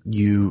 whatever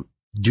you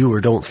do or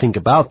don't think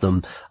about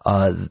them,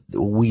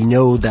 we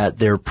know that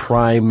their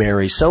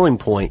primary selling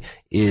point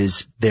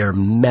is their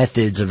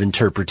methods of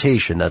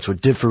interpretation. That's what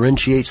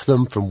differentiates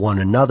them from one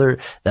another.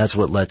 That's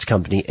what lets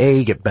company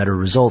A get better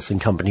results than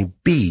company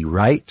B,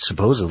 right?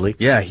 Supposedly.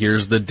 Yeah,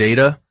 here's the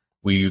data.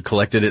 We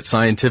collected it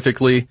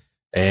scientifically.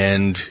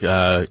 And,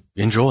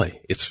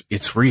 enjoy.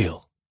 It's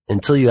real.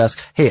 Until you ask,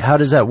 hey, how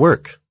does that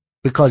work?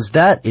 Because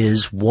that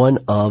is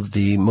one of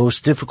the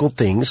most difficult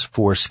things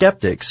for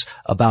skeptics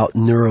about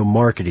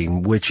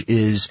neuromarketing, which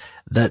is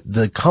that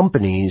the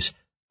companies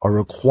are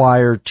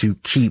required to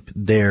keep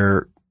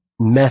their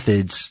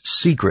methods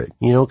secret.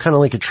 Kind of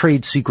like a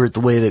trade secret,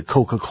 the way that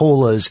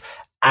Coca-Cola's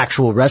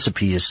actual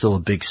recipe is still a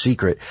big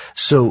secret.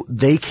 So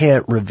they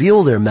can't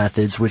reveal their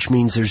methods, which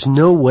means there's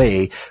no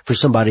way for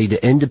somebody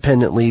to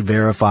independently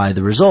verify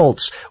the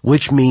results,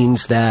 which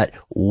means that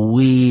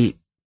we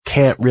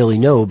can't really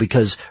know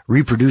because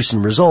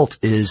reproducing result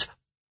is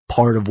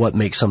part of what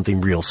makes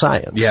something real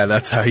science. Yeah,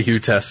 that's how you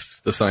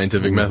test the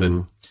scientific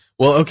method.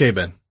 Well, okay,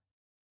 Ben.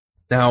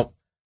 Now,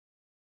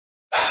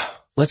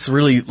 let's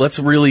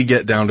really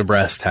get down to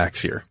brass tacks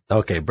here.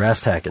 Okay,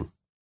 brass tacking.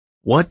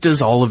 What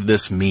does all of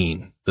this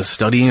mean? The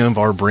studying of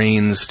our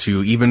brains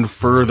to even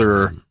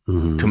further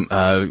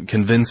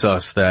convince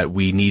us that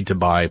we need to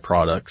buy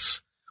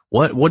products.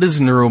 What is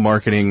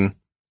neuromarketing?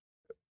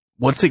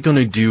 What's it going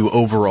to do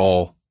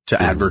overall to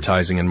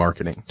advertising and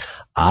marketing?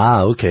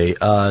 Okay.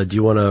 Do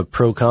you want to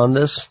pro-con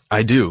this?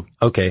 I do.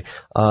 Okay.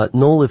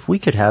 Noel, if we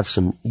could have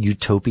some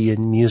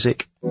utopian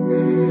music.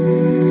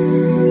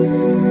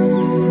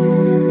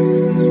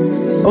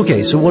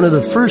 Okay, so one of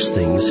the first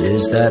things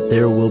is that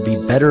there will be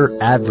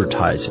better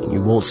advertising.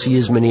 You won't see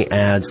as many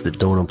ads that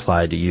don't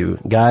apply to you.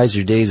 Guys,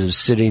 your days of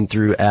sitting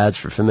through ads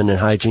for feminine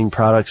hygiene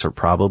products are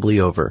probably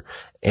over.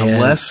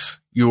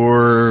 Unless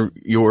your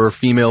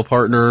female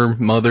partner,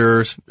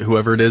 mother,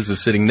 whoever it is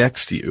sitting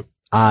next to you.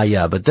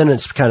 Yeah, but then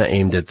it's kind of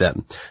aimed at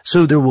them.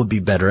 So there will be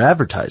better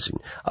advertising.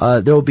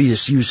 There will be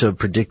this use of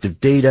predictive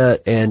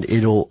data, and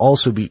it'll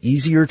also be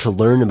easier to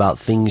learn about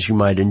things you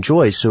might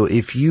enjoy. So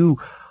if you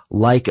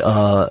like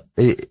a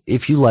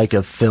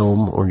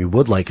film, or you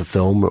would like a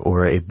film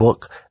or a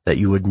book that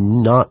you would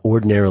not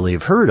ordinarily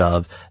have heard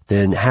of,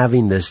 then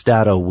having this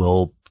data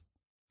will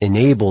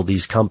enable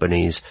these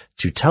companies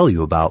to tell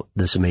you about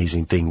this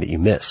amazing thing that you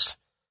missed.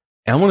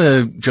 And I want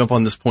to jump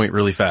on this point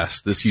really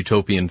fast, this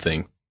utopian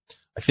thing.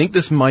 I think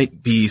this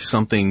might be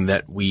something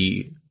that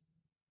we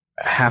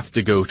have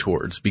to go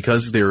towards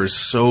because there is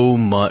so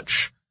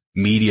much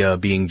media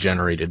being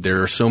generated.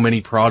 There are so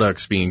many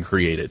products being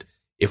created.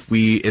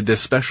 This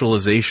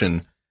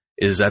specialization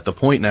is at the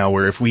point now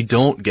where if we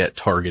don't get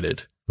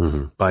targeted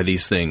by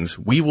these things,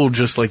 we will,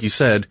 just like you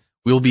said,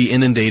 we'll be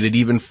inundated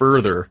even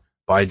further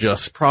by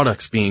just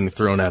products being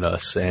thrown at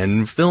us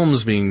and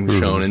films being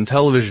shown and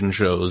television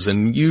shows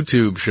and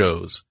YouTube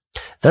shows.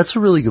 That's a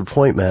really good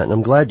point, Matt, and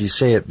I'm glad you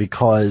say it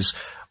because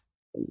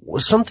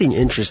something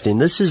interesting,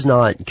 this is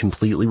not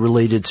completely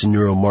related to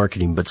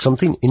neuromarketing, but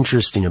something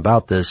interesting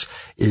about this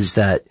is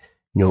that,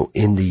 you know,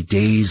 in the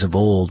days of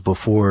old,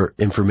 before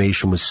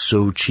information was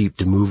so cheap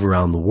to move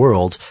around the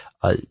world,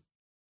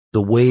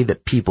 the way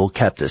that people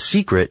kept a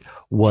secret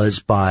was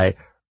by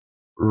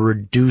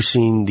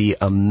reducing the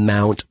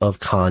amount of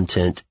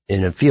content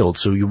in a field.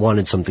 So you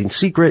wanted something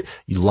secret,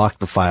 you lock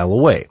the file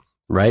away,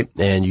 right?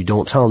 And you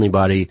don't tell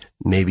anybody,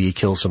 maybe you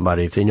kill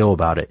somebody if they know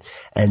about it.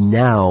 And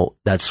now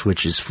that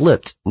switch is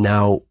flipped.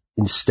 Now,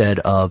 instead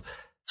of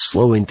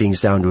slowing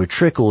things down to a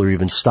trickle or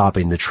even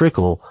stopping the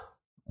trickle,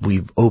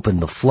 we've opened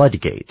the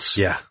floodgates.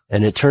 Yeah.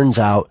 And it turns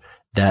out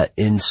that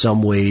in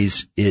some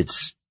ways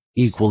it's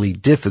equally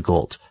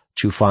difficult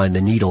to find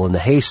the needle in the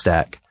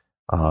haystack,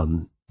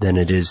 than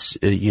it is,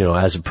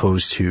 as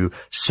opposed to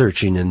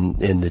searching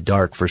in the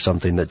dark for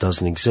something that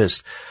doesn't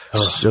exist.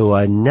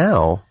 So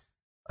now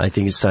I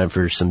think it's time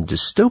for some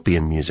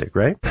dystopian music,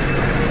 right?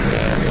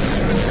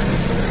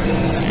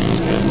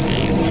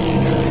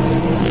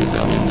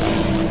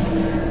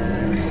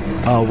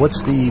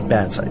 What's the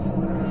bad side?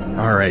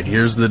 All right,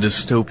 here's the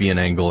dystopian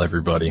angle,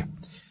 everybody.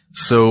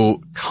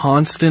 So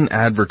constant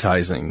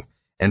advertising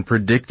and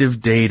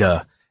predictive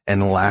data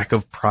and lack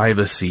of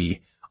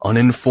privacy,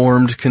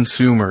 uninformed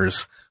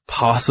consumers,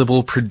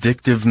 possible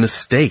predictive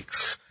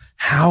mistakes.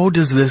 How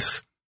does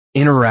this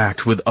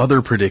interact with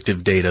other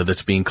predictive data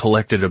that's being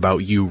collected about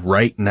you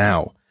right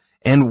now?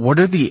 And what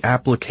are the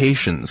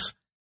applications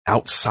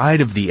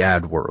outside of the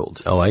ad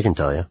world? Oh, I can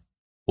tell you.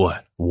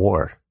 What?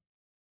 War.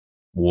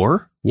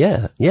 War?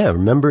 Yeah.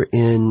 Remember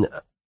in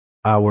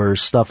our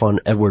stuff on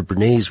Edward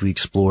Bernays, we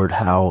explored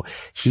how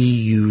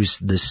he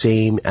used the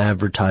same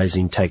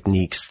advertising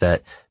techniques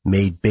that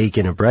made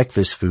bacon a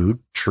breakfast food,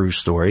 true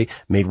story,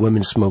 made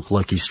women smoke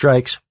Lucky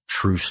Strikes,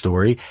 true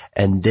story,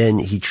 and then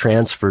he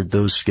transferred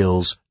those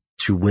skills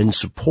to win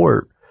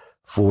support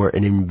for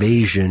an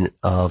invasion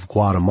of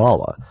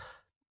Guatemala.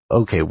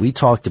 Okay, we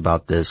talked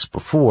about this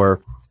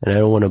before, and I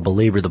don't want to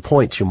belabor the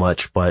point too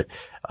much, but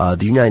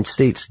the United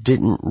States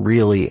didn't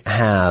really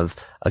have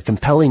a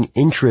compelling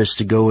interest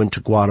to go into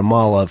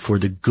Guatemala for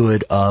the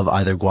good of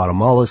either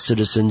Guatemala's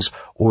citizens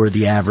or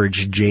the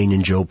average Jane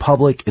and Joe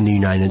public in the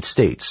United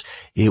States.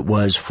 It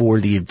was for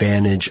the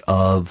advantage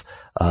of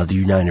the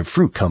United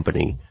Fruit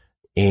Company,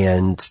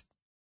 and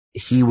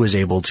he was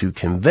able to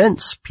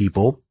convince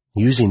people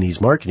using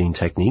these marketing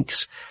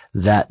techniques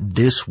that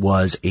this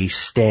was a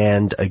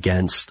stand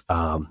against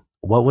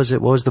what was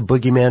it? What was the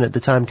boogeyman at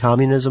the time?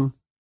 Communism?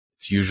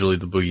 It's usually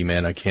the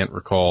boogeyman. I can't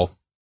recall.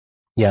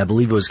 Yeah, I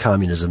believe it was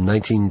communism.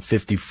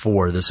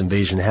 1954, this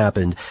invasion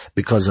happened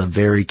because a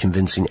very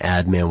convincing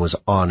ad man was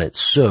on it.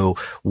 So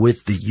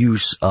with the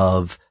use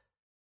of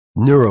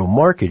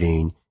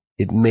neuromarketing,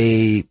 it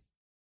may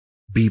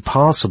be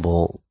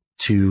possible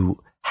to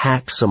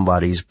hack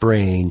somebody's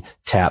brain,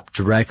 tap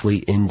directly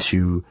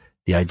into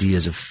the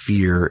ideas of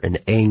fear and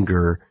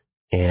anger,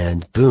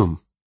 and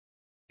boom,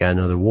 got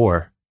another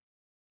war.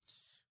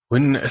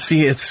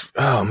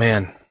 Oh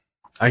man,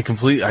 I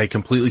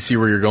completely see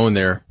where you're going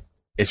there.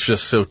 It's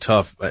just so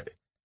tough.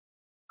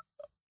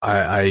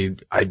 I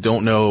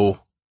don't know,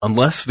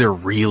 unless they're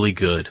really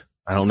good.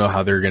 I don't know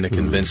how they're going to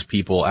convince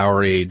people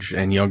our age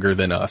and younger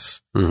than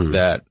us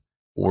that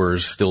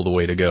war's still the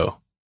way to go.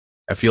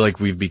 I feel like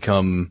we're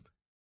becoming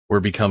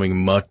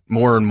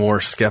more and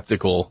more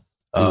skeptical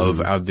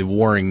of the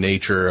warring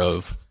nature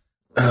of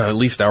at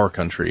least our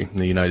country,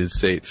 the United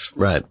States.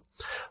 Right.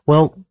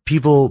 Well,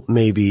 people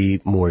may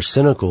be more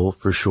cynical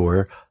for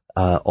sure.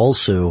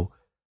 Also,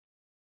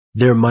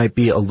 there might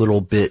be a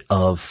little bit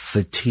of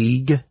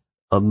fatigue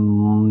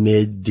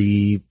amid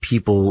the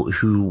people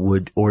who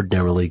would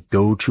ordinarily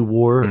go to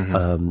war.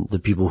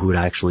 The people who would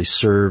actually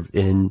serve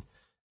in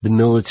the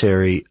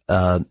military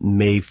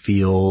may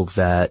feel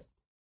that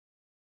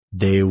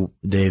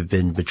they've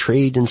been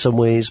betrayed in some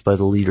ways by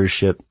the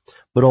leadership,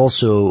 but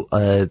also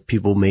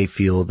people may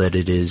feel that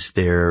it is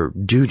their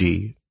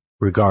duty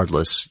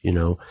regardless.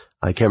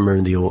 I can't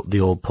remember the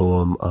old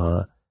poem,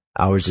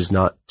 ours is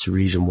not to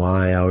reason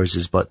why, ours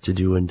is but to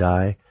do and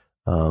die.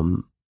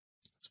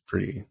 It's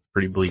pretty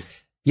bleak.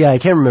 Yeah, I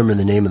can't remember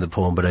the name of the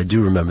poem, but I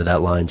do remember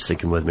that line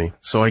sticking with me.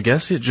 So I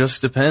guess it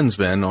just depends,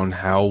 Ben, on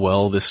how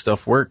well this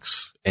stuff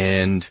works.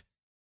 And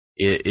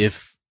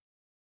if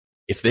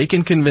they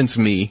can convince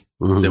me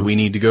that we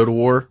need to go to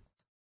war,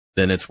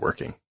 then it's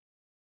working.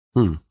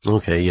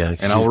 Okay, yeah.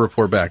 And I'll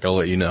report back. I'll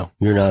let you know.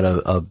 You're not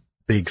a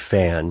big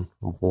fan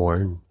of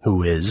war.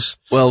 Who is?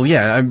 Well,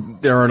 yeah,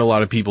 there aren't a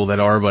lot of people that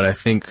are, but I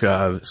think,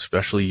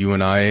 especially you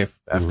and I,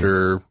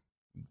 after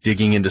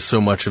digging into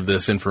so much of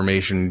this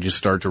information, you just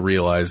start to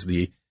realize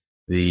the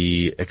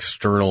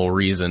external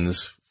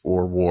reasons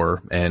for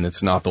war, and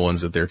it's not the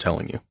ones that they're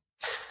telling you.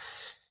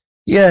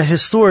 Yeah,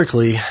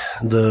 historically,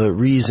 the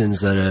reasons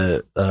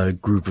that a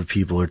group of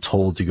people are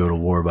told to go to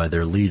war by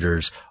their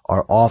leaders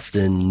are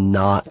often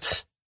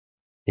not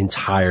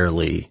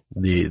entirely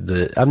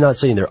I'm not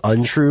saying they're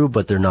untrue,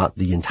 but they're not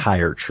the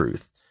entire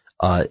truth.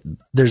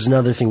 There's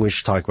another thing we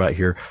should talk about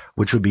here,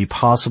 which would be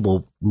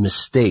possible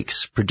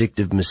mistakes,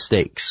 predictive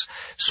mistakes.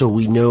 So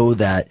we know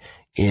that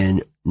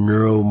in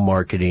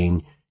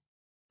neuromarketing,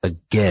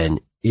 again,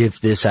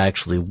 if this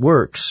actually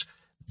works,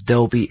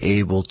 they'll be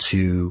able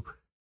to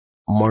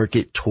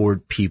market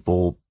toward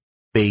people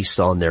based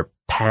on their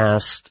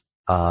past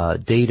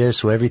data.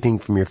 So everything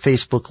from your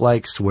Facebook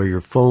likes to where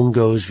your phone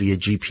goes via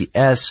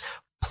GPS,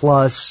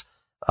 plus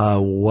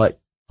what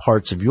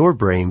parts of your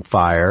brain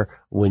fire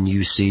when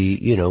you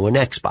see, an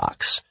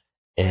Xbox.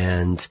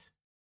 And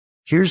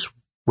here's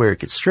where it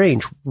gets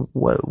strange.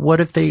 What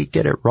if they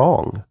get it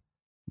wrong?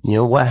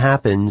 What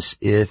happens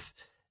if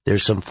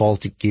there's some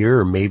faulty gear,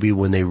 or maybe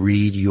when they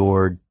read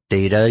your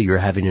data, you're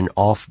having an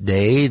off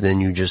day, then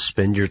you just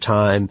spend your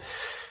time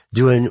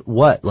doing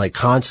what? Like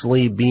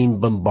constantly being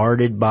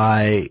bombarded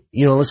by,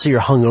 let's say you're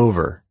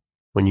hungover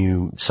when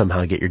you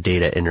somehow get your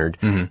data entered.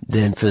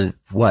 Then for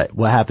what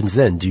happens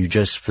then? Do you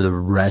just for the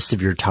rest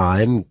of your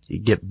time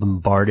get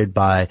bombarded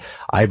by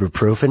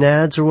ibuprofen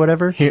ads or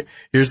whatever?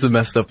 Here's the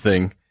messed up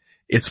thing.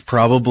 It's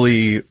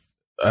probably,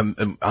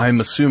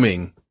 I'm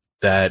assuming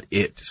that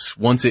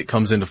once it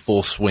comes into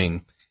full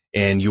swing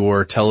and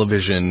your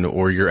television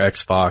or your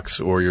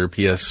Xbox or your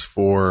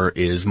PS4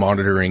 is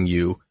monitoring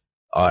you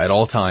at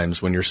all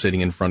times when you're sitting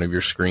in front of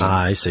your screen.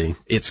 I see.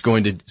 It's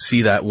going to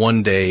see that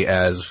one day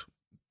as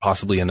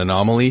possibly an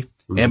anomaly,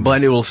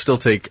 but it will still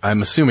take,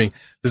 I'm assuming,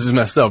 this is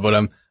messed up, but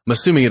I'm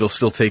assuming it'll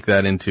still take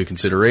that into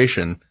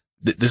consideration.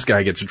 This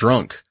guy gets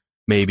drunk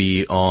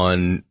maybe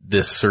on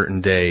this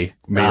certain day,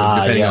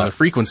 depending on the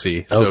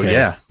frequency. So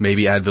okay.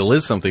 Maybe Advil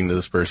is something that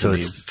this person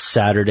needs. It's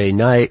Saturday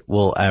night,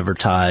 we'll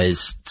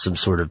advertise some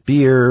sort of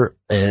beer,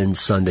 and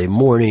Sunday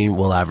morning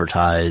we'll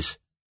advertise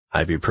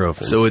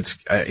ibuprofen. So it's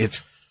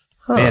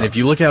man, if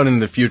you look out in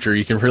the future,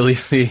 you can really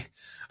see,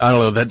 I don't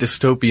know, that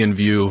dystopian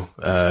view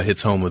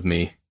hits home with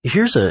me.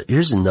 Here's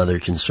another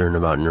concern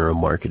about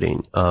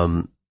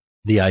neuromarketing.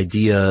 The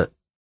idea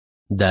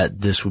that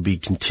this would be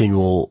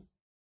continual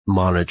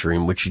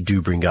monitoring, which you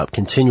do bring up,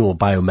 continual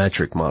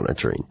biometric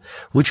monitoring,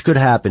 which could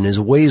happen, is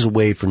ways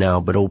away for now,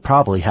 but it'll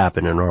probably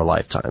happen in our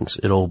lifetimes.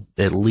 It'll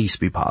at least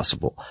be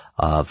possible,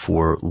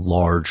 for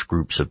large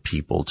groups of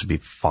people to be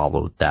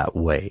followed that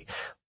way.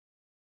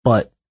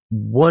 But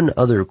one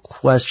other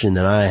question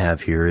that I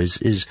have here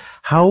is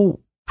how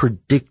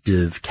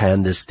predictive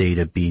can this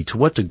data be? To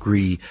what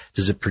degree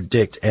does it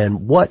predict?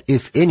 And what,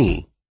 if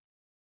any,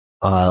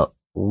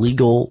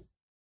 legal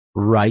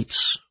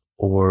rights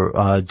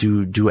or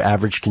do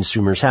average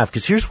consumers have?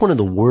 Because here's one of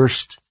the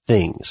worst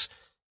things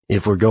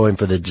if we're going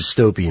for the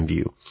dystopian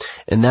view,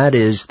 and that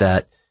is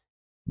that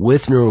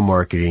with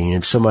neuromarketing,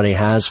 if somebody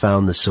has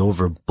found the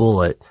silver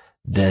bullet,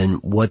 then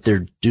what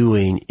they're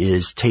doing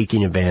is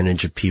taking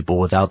advantage of people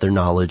without their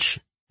knowledge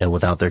and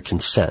without their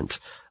consent.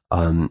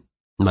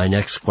 My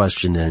next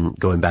question then,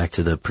 going back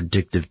to the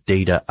predictive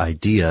data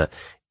idea,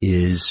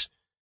 is,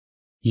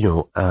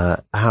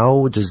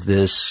 how does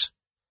this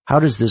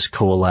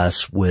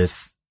coalesce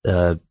with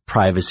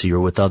privacy or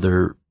with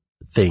other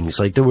things?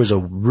 Like there was a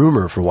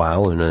rumor for a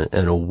while and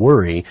a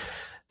worry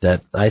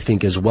that I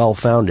think is well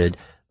founded,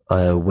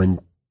 when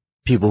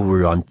people who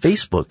were on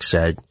Facebook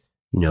said,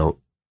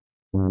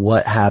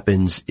 what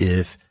happens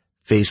if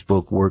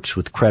Facebook works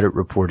with credit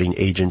reporting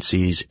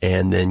agencies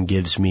and then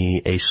gives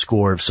me a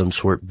score of some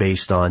sort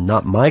based on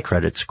not my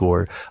credit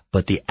score,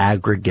 but the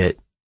aggregate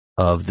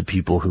of the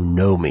people who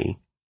know me?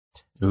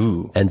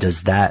 Ooh. And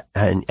does that,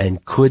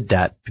 and could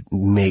that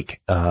make,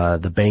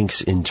 the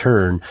banks in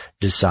turn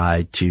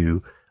decide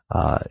to,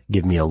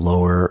 give me a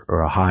lower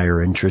or a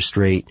higher interest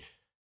rate?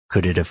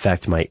 Could it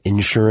affect my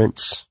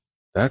insurance?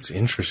 That's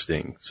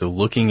interesting. So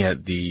looking at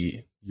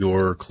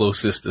your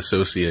closest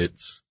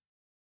associates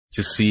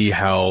to see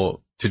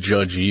how to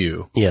judge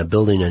you. Yeah,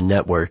 building a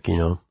network,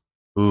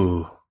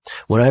 Ooh.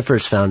 When I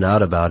first found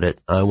out about it,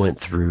 I went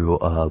through,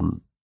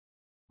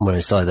 when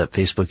I saw that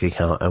Facebook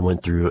account, I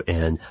went through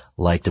and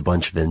liked a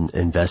bunch of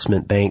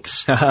investment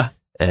banks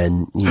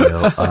and,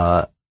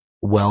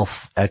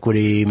 wealth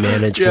equity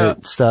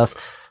management stuff,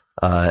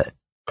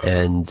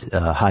 and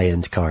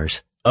high-end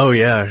cars. Oh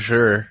yeah,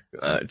 sure.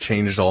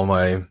 Changed all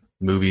my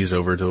movies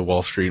over to the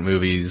Wall Street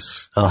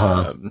movies.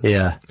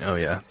 Yeah. Oh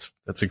yeah.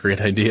 That's a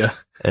great idea.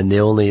 And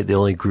the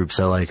only groups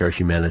I like are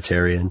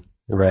humanitarian.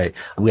 Right.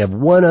 We have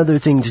one other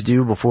thing to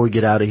do before we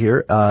get out of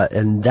here,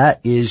 and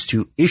that is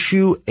to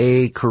issue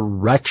a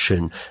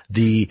correction.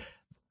 The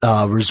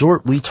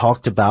resort we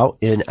talked about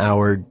in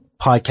our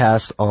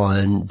podcast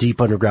on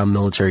deep underground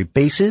military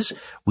bases,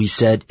 we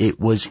said it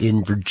was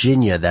in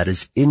Virginia. That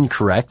is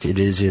incorrect. It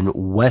is in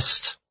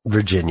West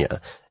Virginia.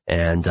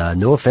 And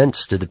no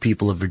offense to the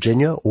people of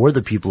Virginia or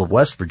the people of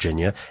West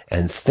Virginia.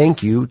 And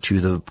thank you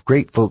to the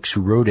great folks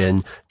who wrote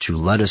in to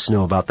let us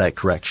know about that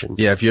correction.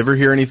 Yeah, if you ever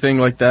hear anything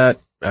like that,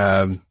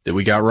 that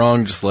we got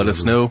wrong, just let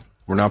us know.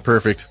 We're not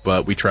perfect,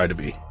 but we try to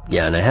be.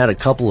 Yeah, and I had a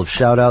couple of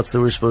shout outs that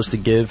we're supposed to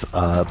give,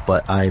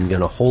 but I'm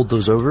going to hold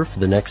those over for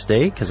the next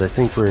day because I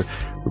think we're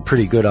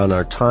pretty good on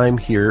our time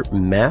here,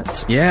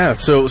 Matt. Yeah,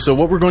 so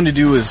what we're going to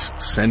do is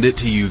send it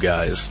to you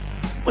guys.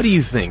 What do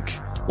you think?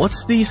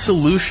 What's the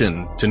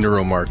solution to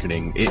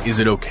neuromarketing? Is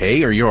it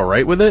okay? Are you all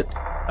right with it?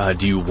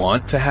 Do you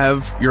want to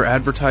have your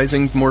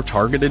advertising more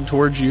targeted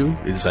towards you?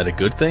 Is that a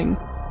good thing?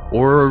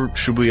 Or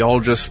should we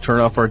all just turn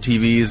off our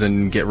TVs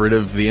and get rid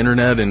of the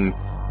internet and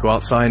go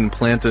outside and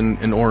plant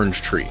an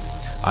orange tree?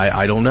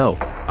 I don't know.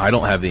 I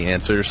don't have the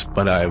answers,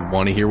 but I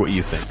want to hear what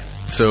you think.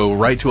 So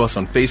write to us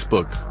on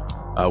Facebook.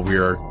 We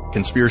are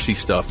Conspiracy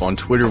Stuff. On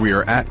Twitter, we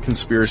are at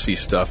Conspiracy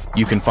Stuff.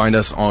 You can find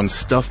us on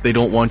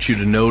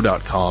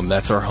StuffTheyDon'tWantYouToKnow.com.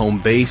 That's our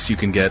home base. You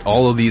can get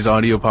all of these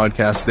audio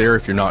podcasts there.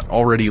 If you're not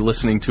already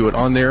listening to it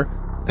on there,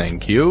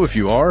 thank you if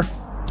you are.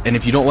 And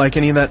if you don't like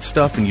any of that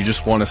stuff and you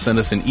just want to send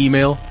us an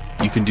email,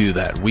 you can do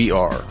that. We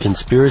are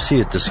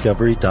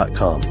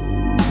Conspiracy@Discovery.com.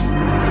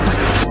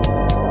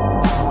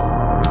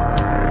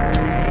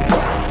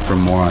 For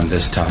more on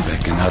this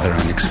topic and other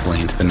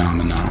unexplained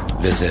phenomena,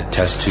 visit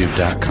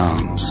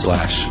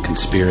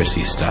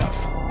testtube.com/conspiracy stuff.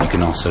 You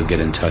can also get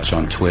in touch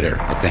on Twitter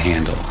at the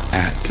handle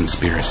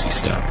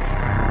 @conspiracystuff.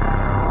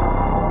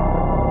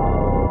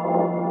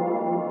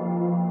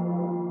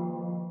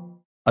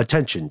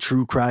 Attention,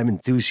 true crime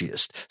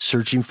enthusiast.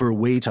 Searching for a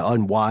way to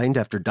unwind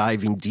after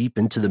diving deep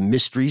into the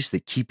mysteries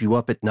that keep you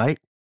up at night?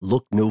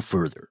 Look no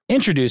further.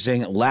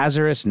 Introducing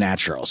Lazarus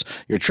Naturals,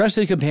 your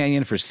trusted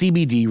companion for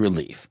CBD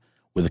relief.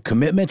 With a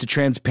commitment to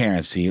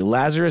transparency,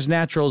 Lazarus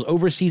Naturals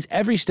oversees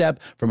every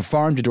step from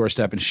farm to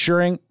doorstep,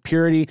 ensuring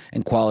purity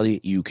and quality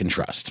you can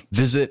trust.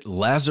 Visit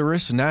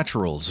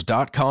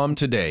LazarusNaturals.com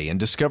today and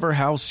discover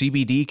how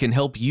CBD can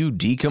help you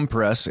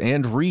decompress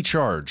and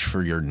recharge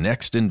for your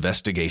next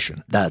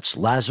investigation. That's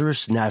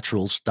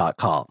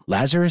LazarusNaturals.com.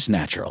 Lazarus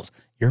Naturals,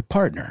 your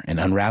partner in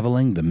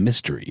unraveling the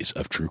mysteries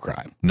of true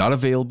crime. Not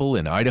available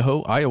in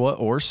Idaho, Iowa,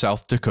 or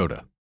South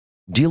Dakota.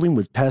 Dealing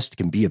with pests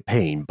can be a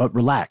pain, but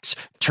relax.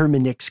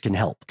 Terminix can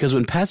help. Because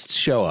when pests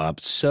show up,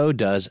 so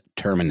does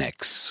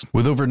Terminix.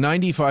 With over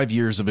 95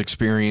 years of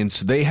experience,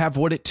 they have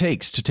what it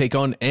takes to take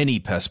on any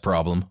pest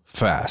problem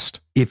fast.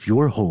 If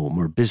your home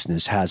or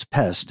business has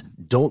pests,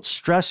 don't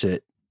stress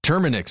it.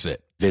 Terminix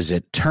it.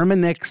 Visit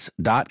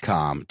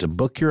Terminix.com to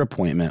book your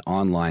appointment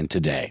online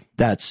today.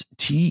 That's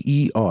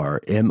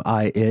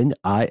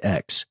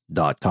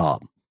TERMINIX.com.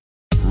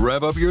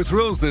 Rev up your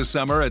thrills this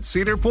summer at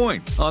Cedar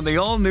Point on the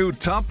all-new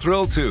Top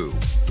Thrill 2.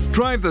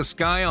 Drive the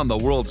sky on the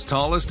world's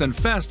tallest and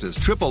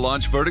fastest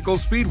triple-launch vertical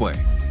speedway.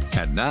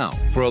 And now,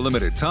 for a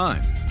limited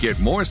time, get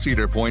more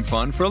Cedar Point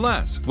fun for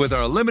less with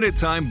our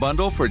limited-time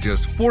bundle for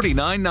just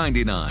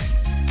 $49.99.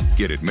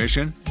 Get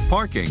admission,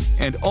 parking,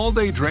 and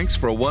all-day drinks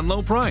for one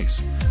low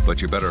price.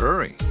 But you better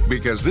hurry,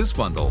 because this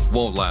bundle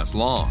won't last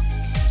long.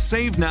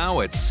 Save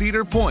now at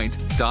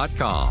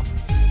cedarpoint.com.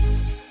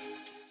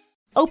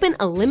 Open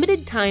a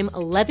limited-time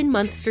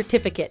 11-month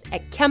certificate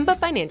at Kemba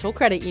Financial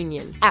Credit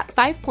Union. At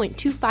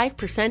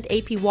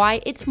 5.25%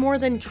 APY, it's more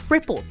than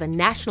triple the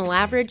national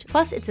average,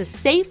 plus it's a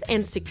safe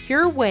and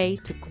secure way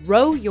to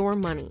grow your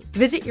money.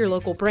 Visit your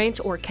local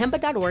branch or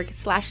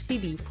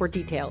kemba.org/cd for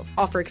details.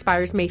 Offer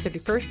expires May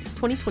 31st,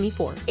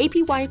 2024.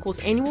 APY equals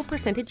annual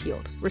percentage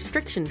yield.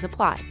 Restrictions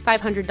apply.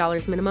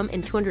 $500 minimum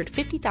and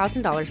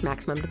 $250,000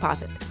 maximum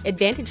deposit.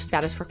 Advantage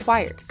status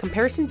required.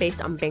 Comparison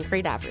based on bank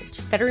rate average.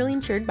 Federally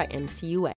insured by NCUA.